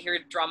like, hey, here,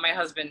 draw my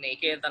husband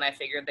naked, then I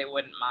figured they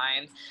wouldn't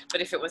mind.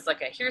 But if it was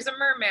like here's a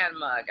merman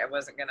mug, I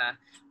wasn't gonna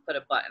put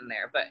a button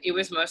there. But it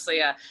was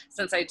mostly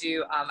since I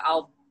do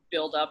I'll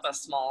build up a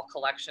small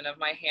collection of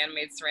my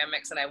handmade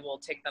ceramics, and I will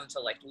take them to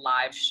like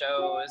live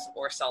shows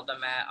or sell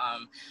them at,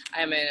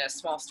 I'm in a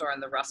small store in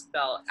the Rust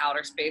Belt,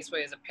 Outer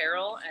Spaceways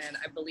Apparel, and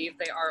I believe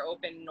they are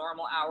open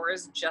normal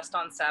hours just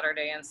on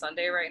Saturday and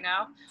Sunday right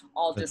now.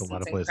 All That's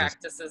distancing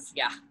practices,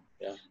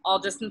 all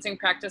distancing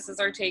practices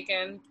are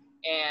taken,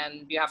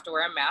 and you have to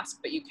wear a mask,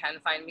 but you can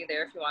find me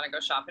there if you want to go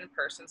shop in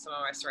person, some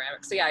of my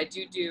ceramics. So yeah, I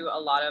do a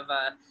lot of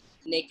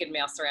naked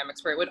male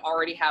ceramics where it would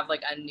already have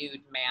like a nude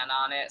man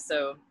on it.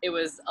 So it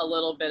was a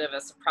little bit of a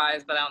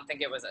surprise, but I don't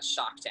think it was a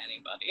shock to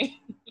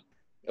anybody.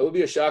 It would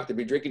be a shock to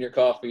be drinking your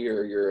coffee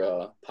or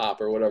your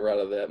pop or whatever out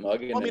of that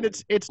mug. Well, I mean,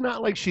 it's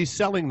not like she's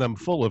selling them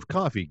full of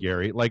coffee,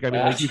 Gary. Like, I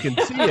mean, like you can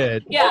see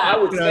it. Yeah. I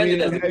would I mean,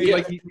 send it as a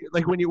gift.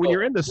 like when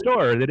you're in the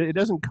store, it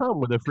doesn't come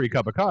with a free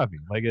cup of coffee.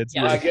 Like it's.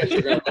 I guess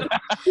you're gonna.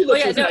 Who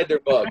looks inside their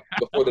mug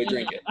before they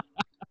drink it?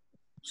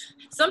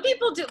 Some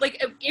people do,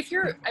 like, if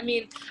you're, I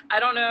mean, I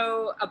don't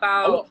know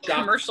about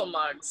commercial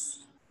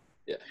mugs.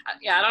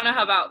 Yeah, I don't know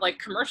how about like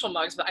commercial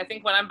mugs, but I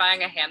think when I'm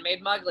buying a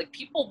handmade mug, like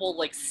people will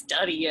like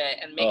study it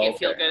and make it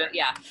feel good.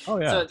 Yeah. Oh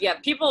yeah. So yeah,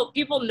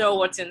 people know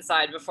what's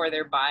inside before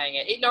they're buying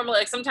it. It normally,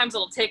 like, sometimes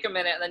it'll take a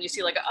minute and then you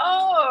see like,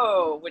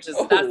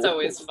 that's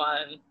always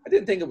fun. I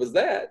didn't think it was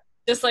that.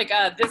 Just like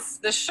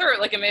this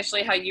shirt, like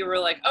initially how you were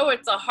like, oh,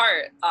 it's a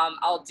heart.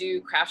 I'll do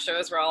craft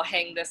shows where I'll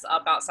hang this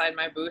up outside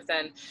my booth,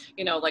 and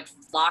like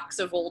flocks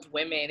of old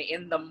women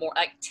in the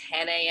like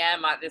 10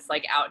 a.m. at this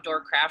like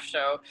outdoor craft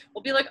show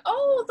will be like,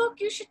 oh,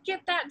 look, you should get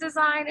that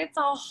design. It's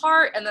a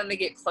heart. And then they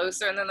get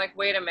closer and then like,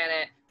 wait a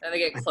minute. And they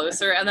get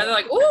closer and then they're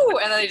like, ooh,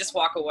 and then they just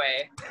walk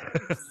away.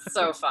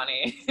 So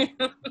funny.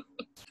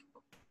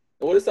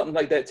 What does something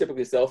like that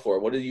typically sell for?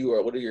 What are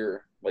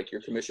your like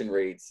your commission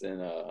rates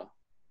and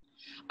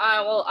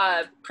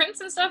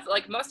prints and stuff,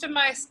 like most of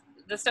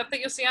the stuff that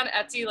you'll see on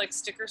Etsy, like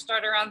stickers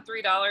start around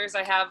 $3.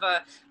 I have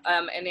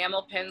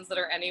enamel pins that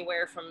are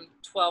anywhere from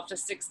 12 to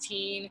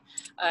 16.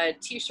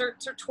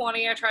 T-shirts are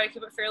 20. I try to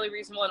keep it fairly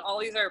reasonable, and all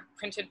these are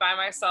printed by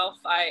myself.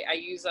 I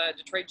use a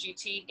Detroit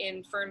GT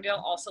in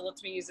Ferndale, also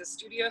lets me use a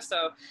studio,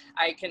 so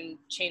I can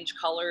change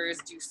colors,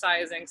 do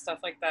sizing, stuff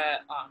like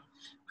that.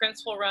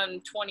 Prints will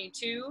run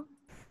 22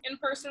 in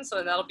person,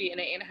 so that'll be an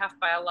 8.5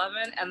 by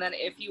 11. And then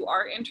if people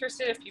are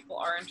interested,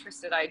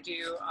 I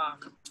do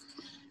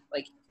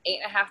like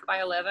 8.5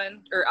 by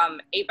 11 or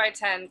 8 by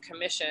 10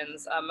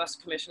 commissions.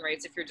 Most commission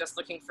rates, if you're just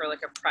looking for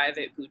like a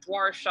private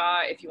boudoir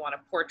shot, if you want a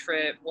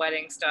portrait,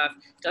 wedding stuff,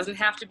 doesn't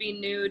have to be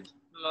nude.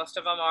 Most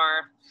of them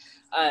are.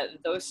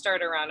 Those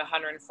start around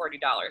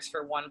 $140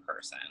 for one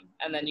person,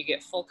 and then you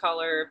get full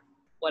color,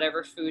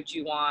 whatever food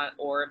you want,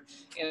 or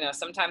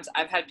sometimes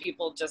I've had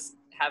people just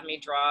have me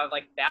draw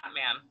like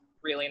Batman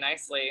really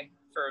nicely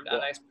for a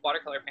nice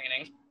watercolor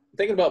painting. I'm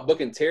thinking about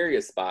booking Terry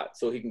a spot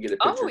so he can get a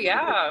picture. Oh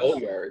yeah. Of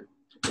the yard.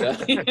 Yeah.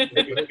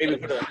 maybe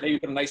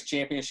put a nice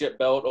championship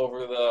belt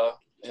over the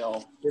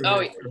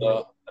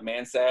the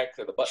man sack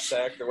or the butt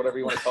sack or whatever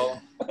you want to call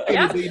them.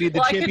 Yeah. You need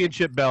the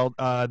championship belt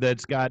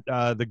that's got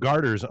the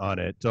garters on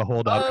it to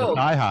hold up the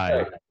thigh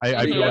high.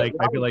 I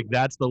feel like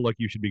that's the look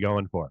you should be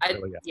going for. I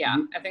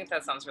think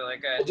that sounds really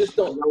good. Well, just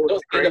don't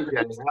end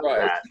up with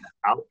that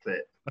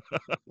outfit.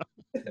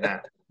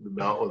 Yeah, the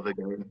belt with the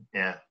gun.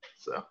 Yeah,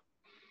 so.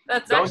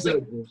 That's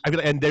actually. I feel,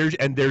 and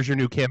there's your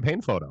new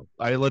campaign photo.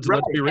 Let's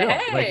be real.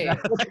 Hey.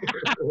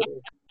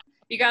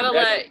 You gotta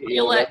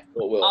let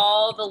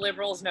all the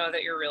liberals know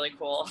that you're really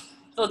cool.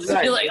 They'll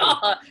just be like,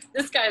 oh,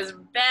 this guy's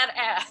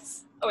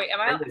badass. Oh wait, am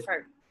I? I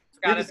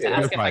forgot to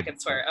ask if I could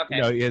swear.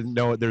 Okay.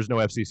 No, there's no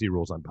FCC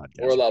rules on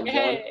podcasts. We're allowed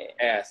one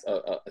ass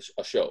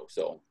a show.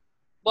 So.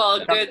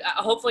 Well, good.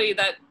 Hopefully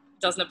that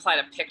doesn't apply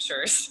to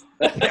pictures.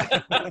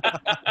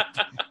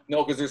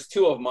 No, because there's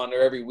 2 of them on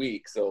there every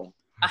week, so.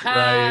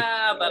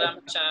 Right. But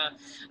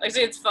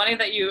actually, it's funny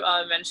that you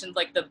mentioned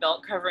like the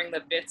belt covering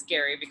the bits,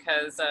 Gary,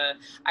 because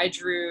I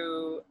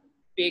drew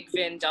Big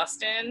Vin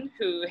Dustin,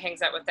 who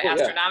hangs out with the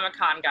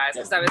Astronomicon guys,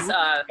 because I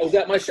was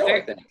at my show,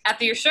 I think.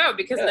 At your show,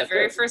 because the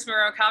very first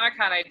Monroe Comic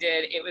Con I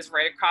did, it was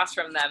right across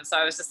from them, so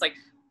I was just like,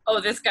 oh,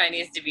 this guy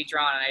needs to be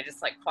drawn, and I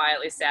just like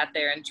quietly sat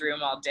there and drew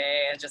him all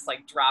day and just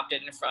like dropped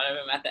it in front of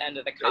him at the end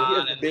of the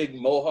con. He has big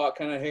mohawk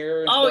kind of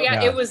hair.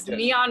 It was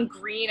neon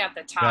green at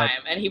the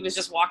time, and he was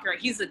just walking around.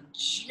 He's a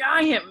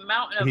giant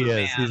mountain of a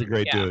man. He's a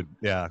great dude.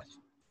 Yeah.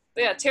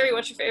 So yeah, Terry,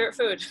 what's your favorite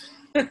food?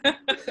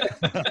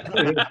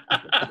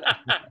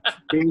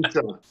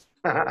 Pizza.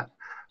 I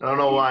don't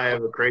know why I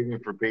have a craving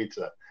for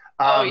pizza.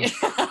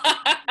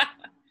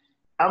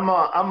 I'm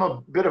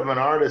a bit of an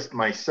artist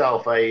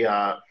myself.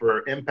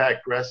 For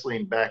Impact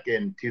Wrestling back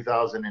in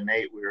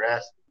 2008, we were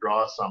asked to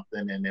draw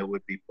something, and it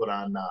would be put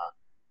on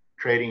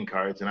trading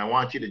cards. And I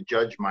want you to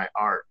judge my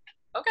art.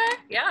 Okay.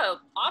 Yeah.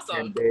 Awesome.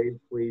 And Dave,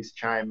 please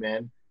chime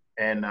in,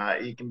 and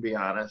you can be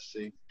honest.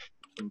 See,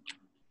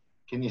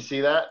 can you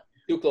see that?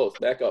 Too close.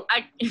 Back up.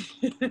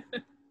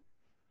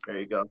 There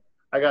you go.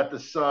 I got the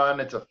sun.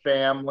 It's a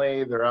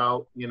family. They're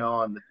out,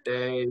 on the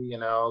day,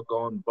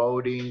 going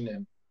boating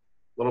and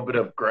a little bit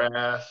of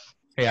grass.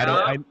 Hey,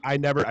 Yeah. I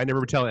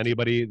never tell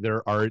anybody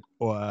their art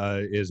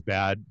is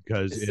bad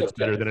because it's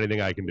better than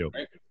anything I can do.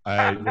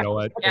 Right? You know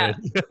what? Yeah.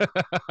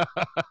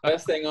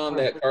 Best thing on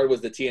that card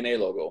was the TNA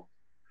logo.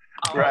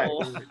 Right.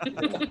 Oh.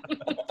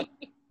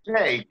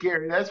 Hey,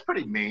 Gary, that's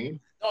pretty mean.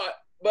 No,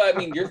 but I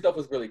mean, your stuff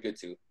was really good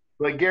too.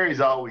 But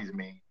Gary's always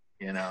mean,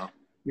 you know.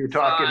 You're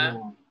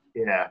talking,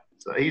 yeah.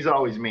 So he's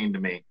always mean to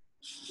me.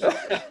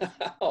 Aw.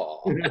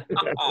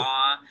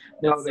 Aw.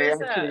 No, That's they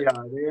so actually sad.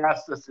 they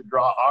asked us to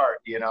draw art,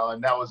 you know,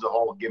 and that was the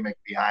whole gimmick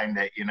behind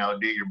it. You know,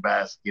 do your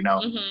best, you know,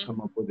 Mhm.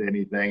 come up with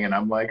anything. And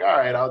I'm like, all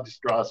right, I'll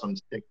just draw some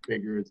stick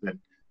figures, and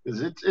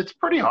because it's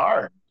pretty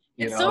hard.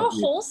 You It's know, so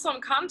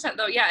wholesome content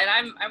though. Yeah,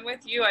 and I'm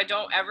with you. I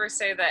don't ever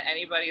say that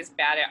anybody's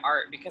bad at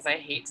art because I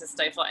hate to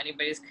stifle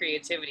anybody's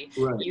creativity.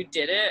 right. You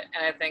did it,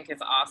 and I think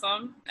it's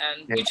awesome.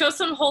 And Yeah. you chose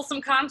some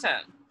wholesome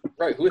content.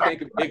 Right. Who would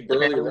think a big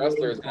burly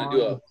wrestler is going to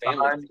do a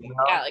family? You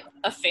know? Yeah, like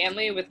a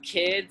family with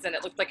kids, and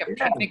it looked like a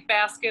Yeah. picnic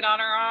basket on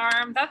her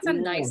arm. That's a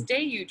Yeah. nice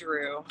day you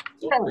drew.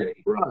 So Yeah,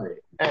 pretty. right.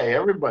 Hey,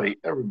 everybody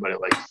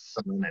likes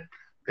sun and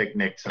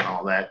picnics and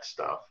all that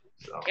stuff.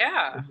 So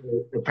Yeah.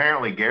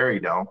 apparently Gary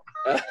don't.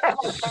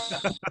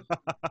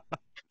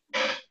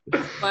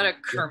 What a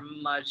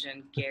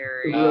curmudgeon,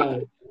 Gary.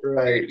 Right,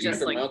 right. Just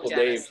From like Uncle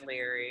Dennis Dave.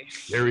 Leary.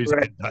 Gary's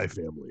Right.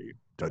 anti-family.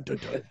 Dun, dun,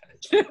 dun.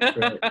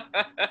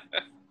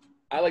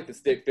 I like the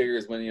stick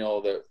figures when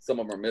some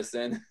of them are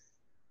missing,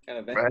 kind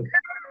of thing.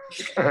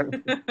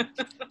 Right.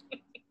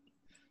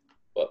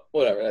 But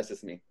whatever, that's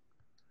just me.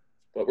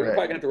 But we're Right.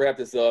 probably gonna have to wrap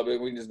this up. We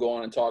can just go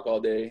on and talk all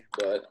day.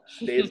 But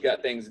Dave's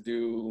got things to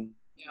do.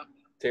 Yep.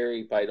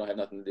 Terry probably don't have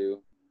nothing to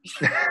do.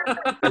 Yeah.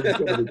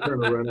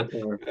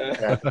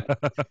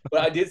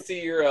 But I did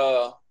see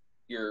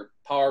your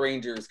Power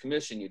Rangers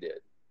commission you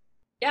did.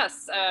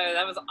 Yes,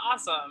 that was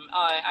awesome.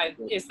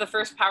 It's the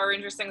first Power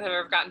Rangers thing that I've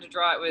ever gotten to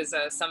draw. It was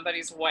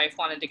somebody's wife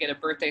wanted to get a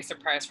birthday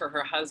surprise for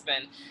her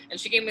husband, and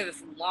she gave me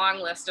this long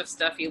list of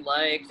stuff he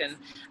liked, and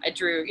I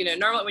drew.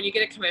 Normally when you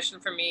get a commission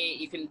from me,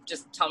 you can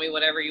just tell me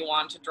whatever you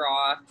want to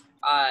draw,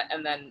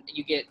 and then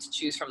you get to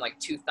choose from like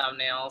 2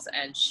 thumbnails.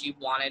 And she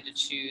wanted to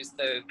choose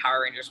the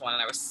Power Rangers one,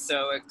 and I was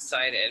so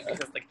excited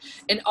because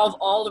and of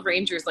all the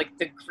Rangers, like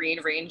the Green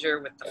Ranger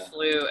with the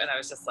flu, and I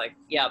was just like,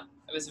 yep,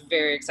 I was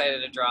very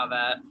excited to draw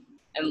that.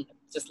 And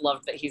just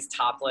loved that he's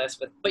topless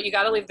but you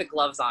got to leave the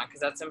gloves on because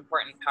that's an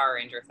important Power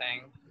Ranger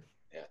thing.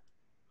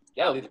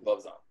 Yeah, leave the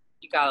gloves on.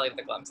 You got to leave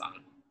the gloves on.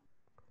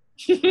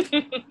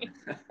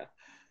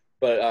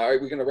 But all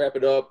right, we're gonna wrap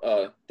it up.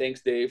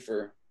 Thanks, Dave,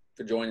 for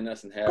joining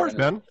us and having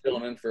us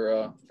filling in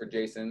for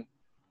Jason.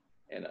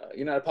 And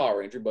you're not a Power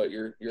Ranger, but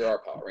you're our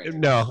Power Ranger.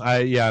 No,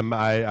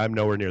 I'm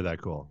nowhere near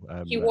that cool.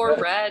 He wore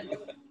red.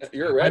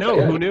 You're a red. I know.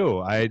 Yeah. Who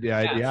knew? I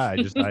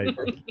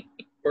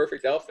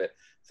Perfect outfit.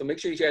 So make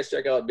sure you guys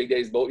check out Big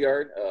Dave's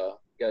Boatyard.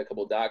 Got a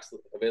couple docks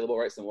available,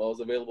 right? Some wells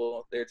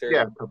available there, Terry.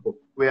 Yeah,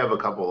 we have a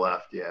couple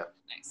left. Yeah.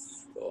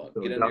 Nice. So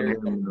So get in down there.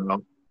 here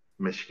in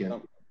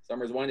Michigan.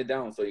 Summer's winding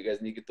down, so you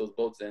guys need to get those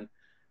boats in.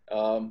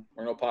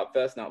 Orno Pop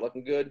Fest not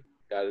looking good.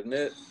 Gotta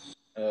admit.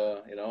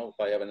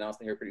 Probably have an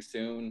announcement here pretty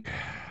soon.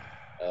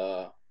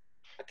 I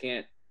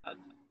can't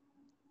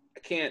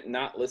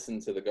not listen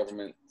to the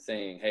government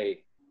saying,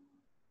 "Hey,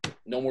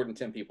 no more than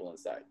 10 people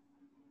inside,"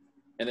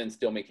 and then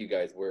still make you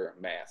guys wear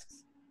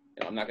masks.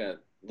 I'm not gonna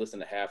listen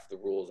to half the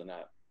rules and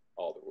not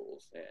all the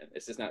rules, and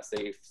it's just not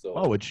safe.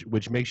 So,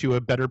 which makes you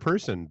a better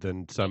person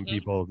than some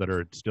people that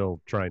are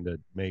still trying to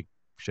make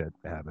shit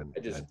happen. I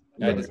just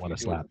want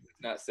to slap.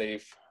 It's not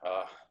safe.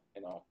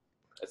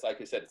 It's like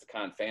you said, it's a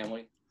con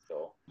family,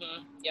 so Yep.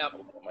 I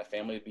don't want my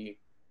family to be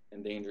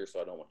in danger, so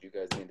I don't want you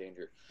guys to be in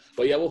danger.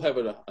 But yeah, we'll have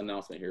an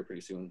announcement here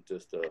pretty soon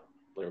just to let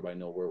everybody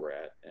know where we're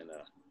at. And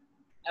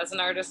As an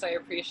artist, I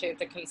appreciate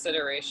the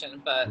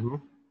consideration, but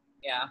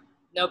yeah,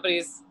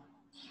 nobody's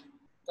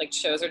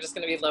shows are just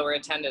going to be lower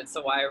attended,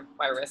 so why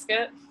risk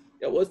it?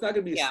 Yeah, well, it's not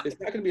going to be it's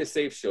not going to be a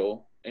safe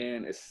show,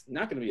 and it's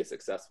not going to be a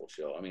successful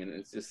show. I mean,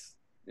 it's just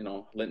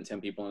letting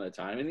 10 people in at a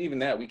time, and even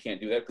that we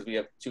can't do that because we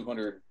have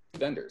 200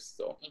 vendors.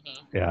 So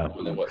yeah.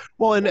 What?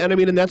 Well, and I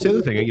mean, and that's the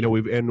other thing.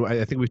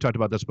 I think we've talked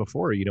about this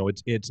before.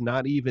 It's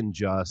not even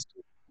just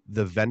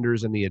the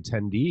vendors and the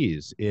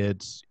attendees.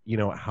 It's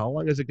how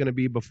long is it going to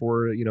be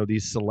before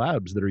these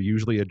celebs that are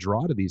usually a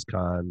draw to these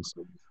cons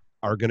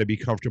are going to be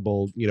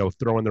comfortable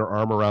throwing their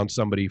arm around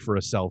somebody for a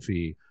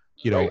selfie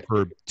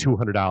for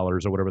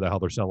 $200 or whatever the hell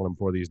they're selling them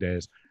for these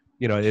days.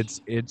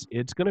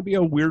 It's going to be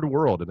a weird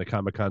world in the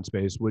Comic-Con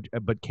space,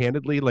 but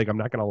candidly, I'm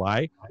not going to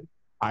lie,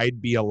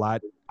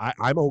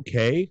 I'm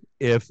okay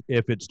if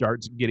it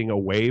starts getting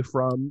away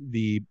from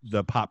the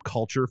pop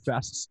culture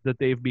fests that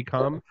they've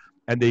become,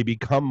 and they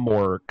become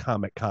more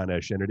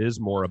Comic-Con-ish, and it is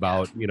more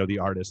about the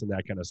artists and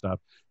that kind of stuff.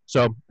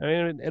 So I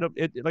mean,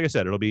 like I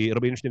said, it'll be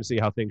interesting to see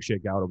how things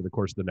shake out over the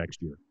course of the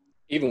next year.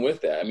 Even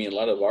with that, I mean, a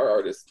lot of our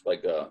artists,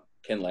 like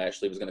Ken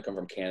Lashley, was going to come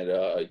from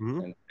Canada,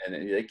 and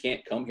they can't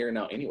come here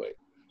now anyway.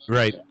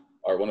 Right.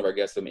 Or one of our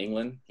guests from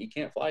England, he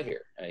can't fly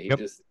here.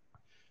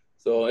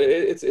 So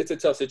it's a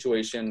tough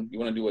situation. You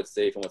want to do what's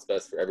safe and what's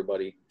best for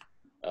everybody.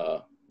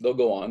 They'll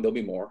go on. There'll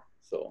be more.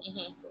 So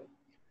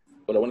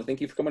But I want to thank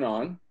you for coming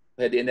on.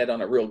 I had to end that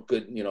on a real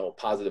good,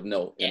 positive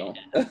note, Well,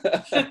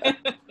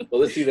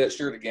 let's see that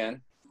shirt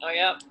again. Oh,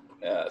 yeah.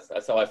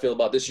 That's how I feel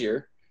about this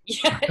year.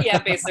 Yeah,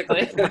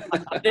 basically.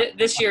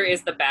 This year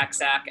is the back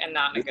sack, and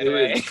not in a good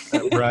way.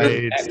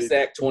 Right. Back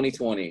sack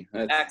 2020.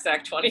 Back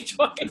sack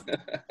 2020.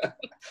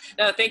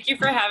 No, thank you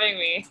for having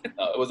me.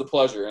 It was a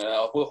pleasure, and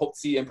we'll hope to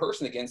see you in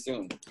person again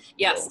soon.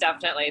 Yes,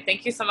 definitely.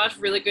 Thank you so much.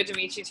 Really good to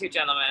meet you two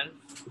gentlemen.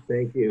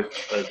 Thank you,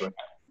 Leslie.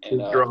 And,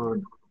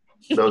 Drawing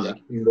those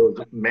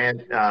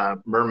mermen.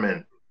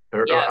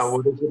 Yes.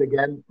 What is it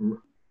again?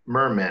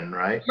 Mermen,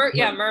 right?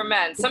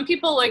 Mermen. Some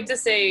people like to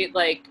say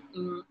like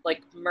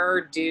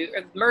mer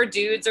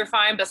dudes are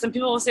fine, but some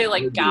people will say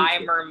like guy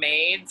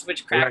mermaids,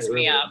 which cracks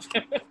me up.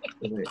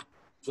 Right.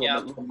 Yeah.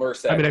 I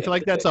mean, I feel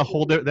like that's a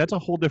whole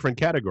different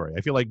category.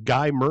 I feel like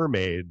guy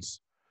mermaids.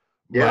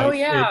 Yeah. Oh,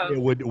 yeah. It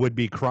would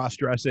be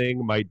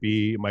cross-dressing, might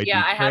be I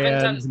trans,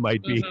 haven't done.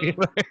 might be.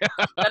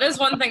 That is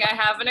one thing I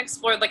haven't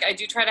explored. Like I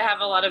do try to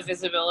have a lot of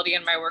visibility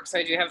in my work, so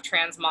I do have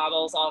trans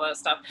models, all that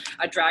stuff,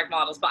 drag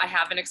models, but I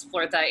haven't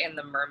explored that in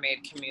the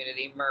mermaid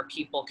community, mer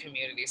people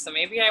community. So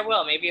maybe I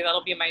will. Maybe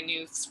that'll be my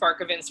new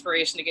spark of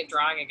inspiration to get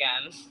drawing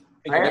again.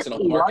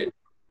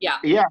 Yeah.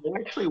 Yeah, I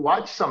actually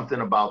watched something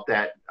about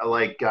that.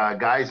 Like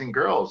guys and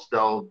girls,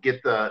 they'll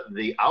get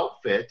the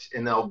outfits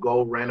and they'll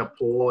go rent a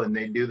pool and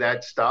they do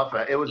that stuff.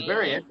 It was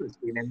very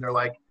interesting, and they're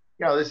like,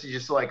 this is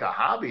just like a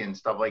hobby and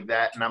stuff like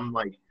that. And I'm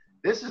like,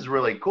 this is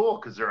really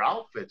cool because their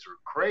outfits are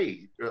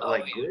great,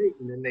 great.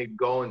 And then they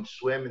go and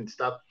swim and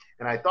stuff.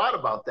 And I thought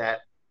about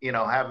that,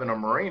 having a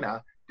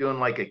marina, doing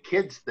like a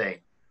kids thing,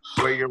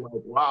 where you're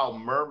like, wow,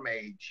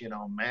 mermaids,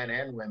 men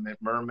and women,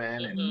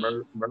 mermen and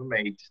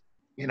mermaids.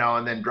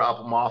 And then drop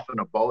them off in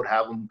a boat,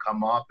 have them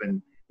come up,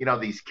 and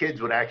these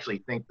kids would actually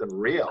think they're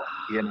real.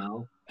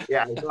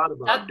 Yeah, I thought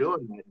about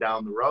doing that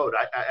down the road.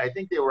 I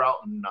think they were out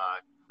in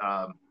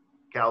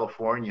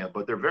California,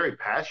 but they're very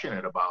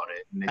passionate about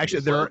it. And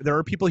actually, there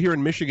are people here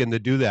in Michigan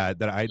that do that.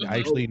 I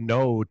actually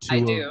know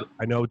two.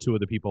 I know two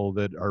of the people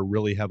that are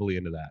really heavily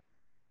into that.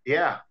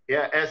 Yeah.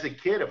 As a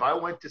kid, if I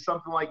went to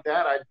something like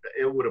that,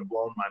 it would have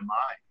blown my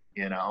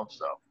mind.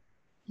 So,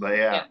 but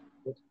yeah,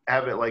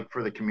 have it like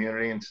for the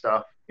community and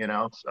stuff.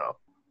 So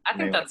I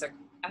think it's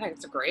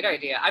a great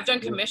idea. I've done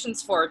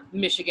commissions for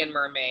Michigan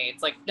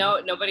mermaids. Like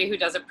nobody who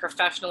does it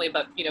professionally,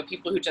 but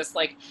people who just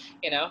like,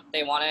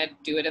 they want to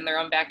do it in their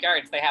own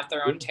backyards. They have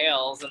their own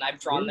tails, and I've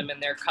drawn them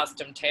in their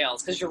custom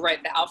tails. Because you're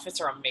right, the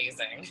outfits are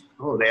amazing.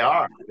 Oh, they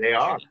are.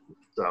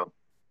 So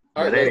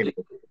all right, Leslie,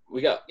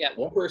 we got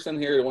one person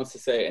here that wants to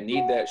say, I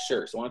need that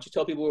shirt. So why don't you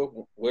tell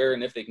people where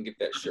and if they can get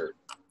that shirt?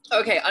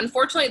 Okay,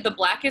 unfortunately, the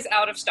black is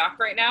out of stock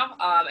right now,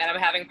 and I'm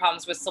having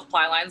problems with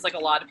supply lines like a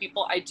lot of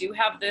people. I do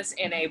have this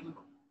in a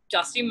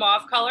dusty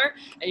mauve color,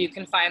 and you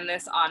can find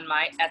this on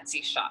my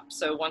Etsy shop.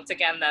 So once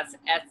again, that's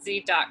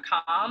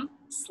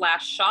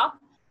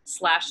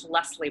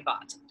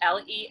etsy.com/shop/LeslieBot,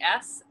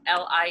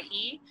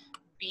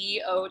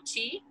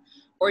 LESLIEBOT.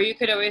 Or you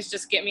could always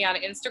just get me on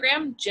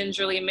Instagram,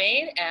 Gingerly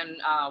Made,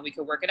 and we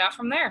could work it out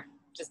from there.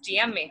 Just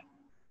DM me.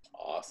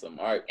 Awesome.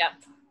 All right. Yep.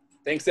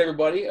 Thanks,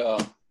 everybody.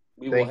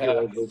 We will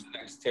have the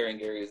next Terry and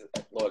Gary's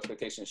Low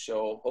Expectations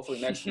show.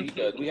 Hopefully next week.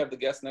 Do we have the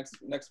guest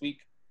next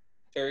week,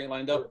 Terry,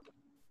 lined up?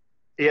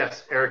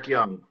 Yes, Eric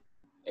Young.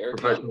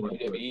 Eric Young,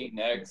 WWE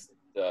next,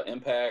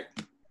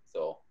 Impact.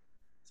 So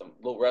some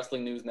little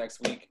wrestling news next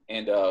week.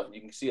 And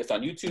you can see us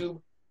on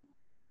YouTube,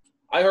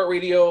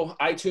 iHeartRadio,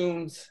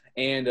 iTunes,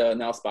 and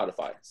now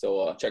Spotify.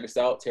 So check us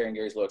out, Terry and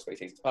Gary's Low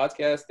Expectations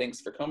podcast.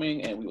 Thanks for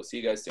coming, and we will see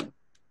you guys soon.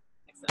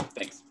 Excellent.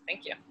 Thanks.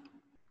 Thank you.